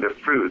bearing the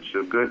fruits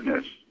of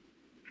goodness,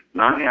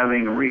 not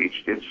having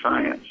reached its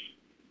science.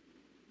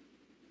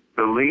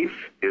 Belief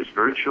is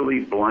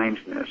virtually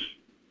blindness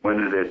when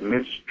it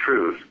admits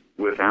truth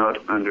without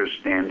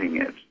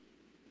understanding it.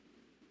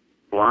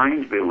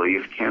 Blind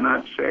belief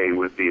cannot say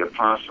with the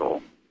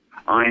apostle,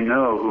 I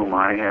know whom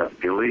I have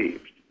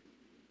believed.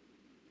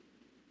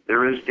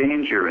 There is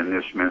danger in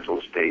this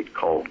mental state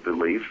called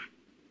belief,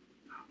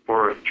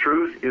 for if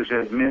truth is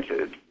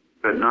admitted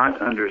but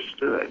not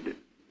understood,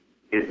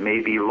 it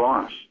may be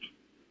lost.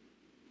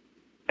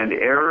 And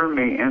error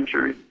may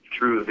enter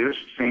through this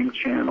same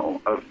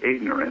channel of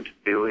ignorant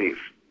belief.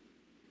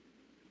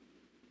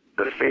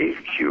 The faith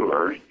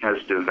cure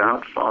has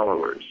devout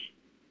followers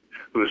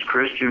whose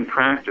Christian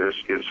practice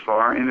is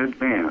far in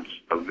advance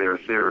of their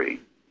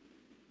theory.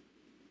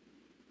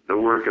 The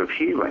work of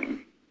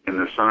healing in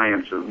the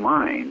science of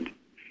mind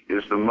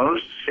is the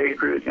most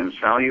sacred and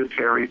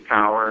salutary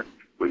power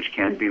which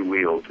can be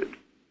wielded.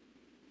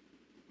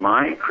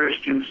 My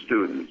Christian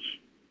students,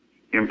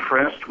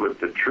 impressed with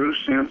the true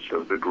sense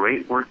of the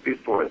great work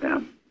before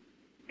them,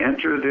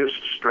 enter this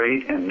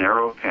straight and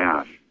narrow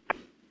path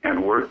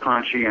and work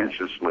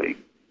conscientiously.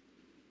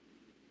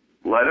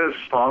 Let us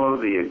follow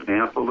the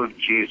example of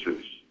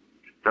Jesus,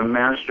 the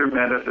master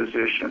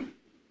metaphysician,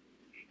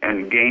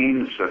 and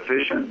gain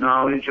sufficient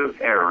knowledge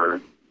of error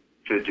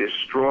to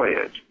destroy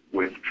it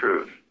with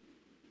truth.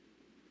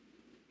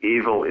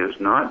 Evil is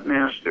not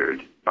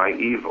mastered by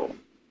evil.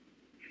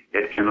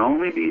 It can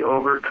only be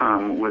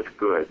overcome with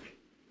good.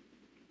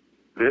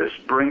 This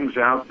brings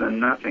out the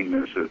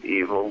nothingness of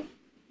evil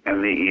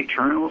and the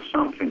eternal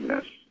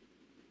somethingness,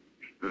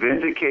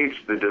 vindicates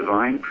the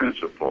divine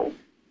principle,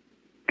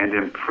 and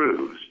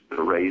improves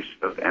the race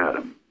of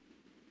Adam.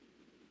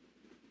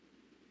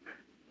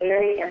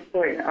 Very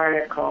important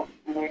article,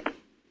 and it's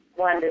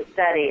one to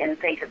study and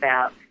think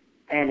about,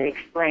 and it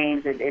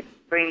explains that it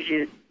brings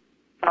you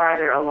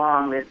farther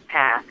along this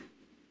path.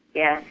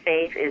 Yes,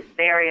 faith is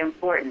very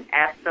important.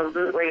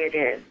 Absolutely it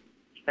is.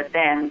 But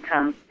then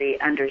comes the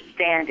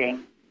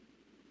understanding,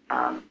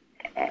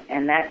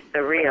 and that's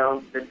the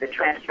real, the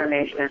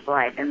transformation of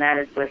life, and that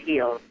is what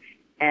heals.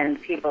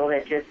 And people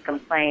that just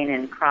complain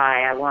and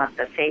cry, I want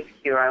the faith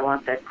cure, I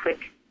want the quick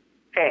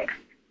fix.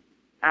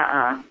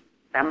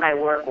 That might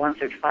work once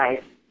or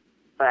twice,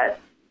 but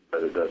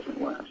it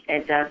doesn't last.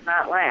 It does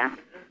not last.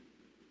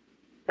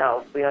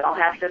 So we all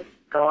have to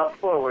go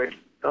forward,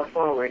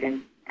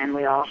 and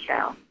we all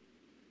shall.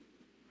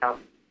 So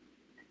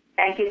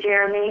thank you,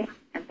 Jeremy,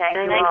 and thank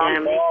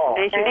you all.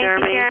 Thank you,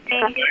 Jeremy.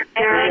 Thank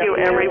you,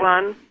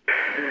 everyone.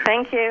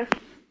 Thank you.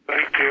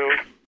 Thank you.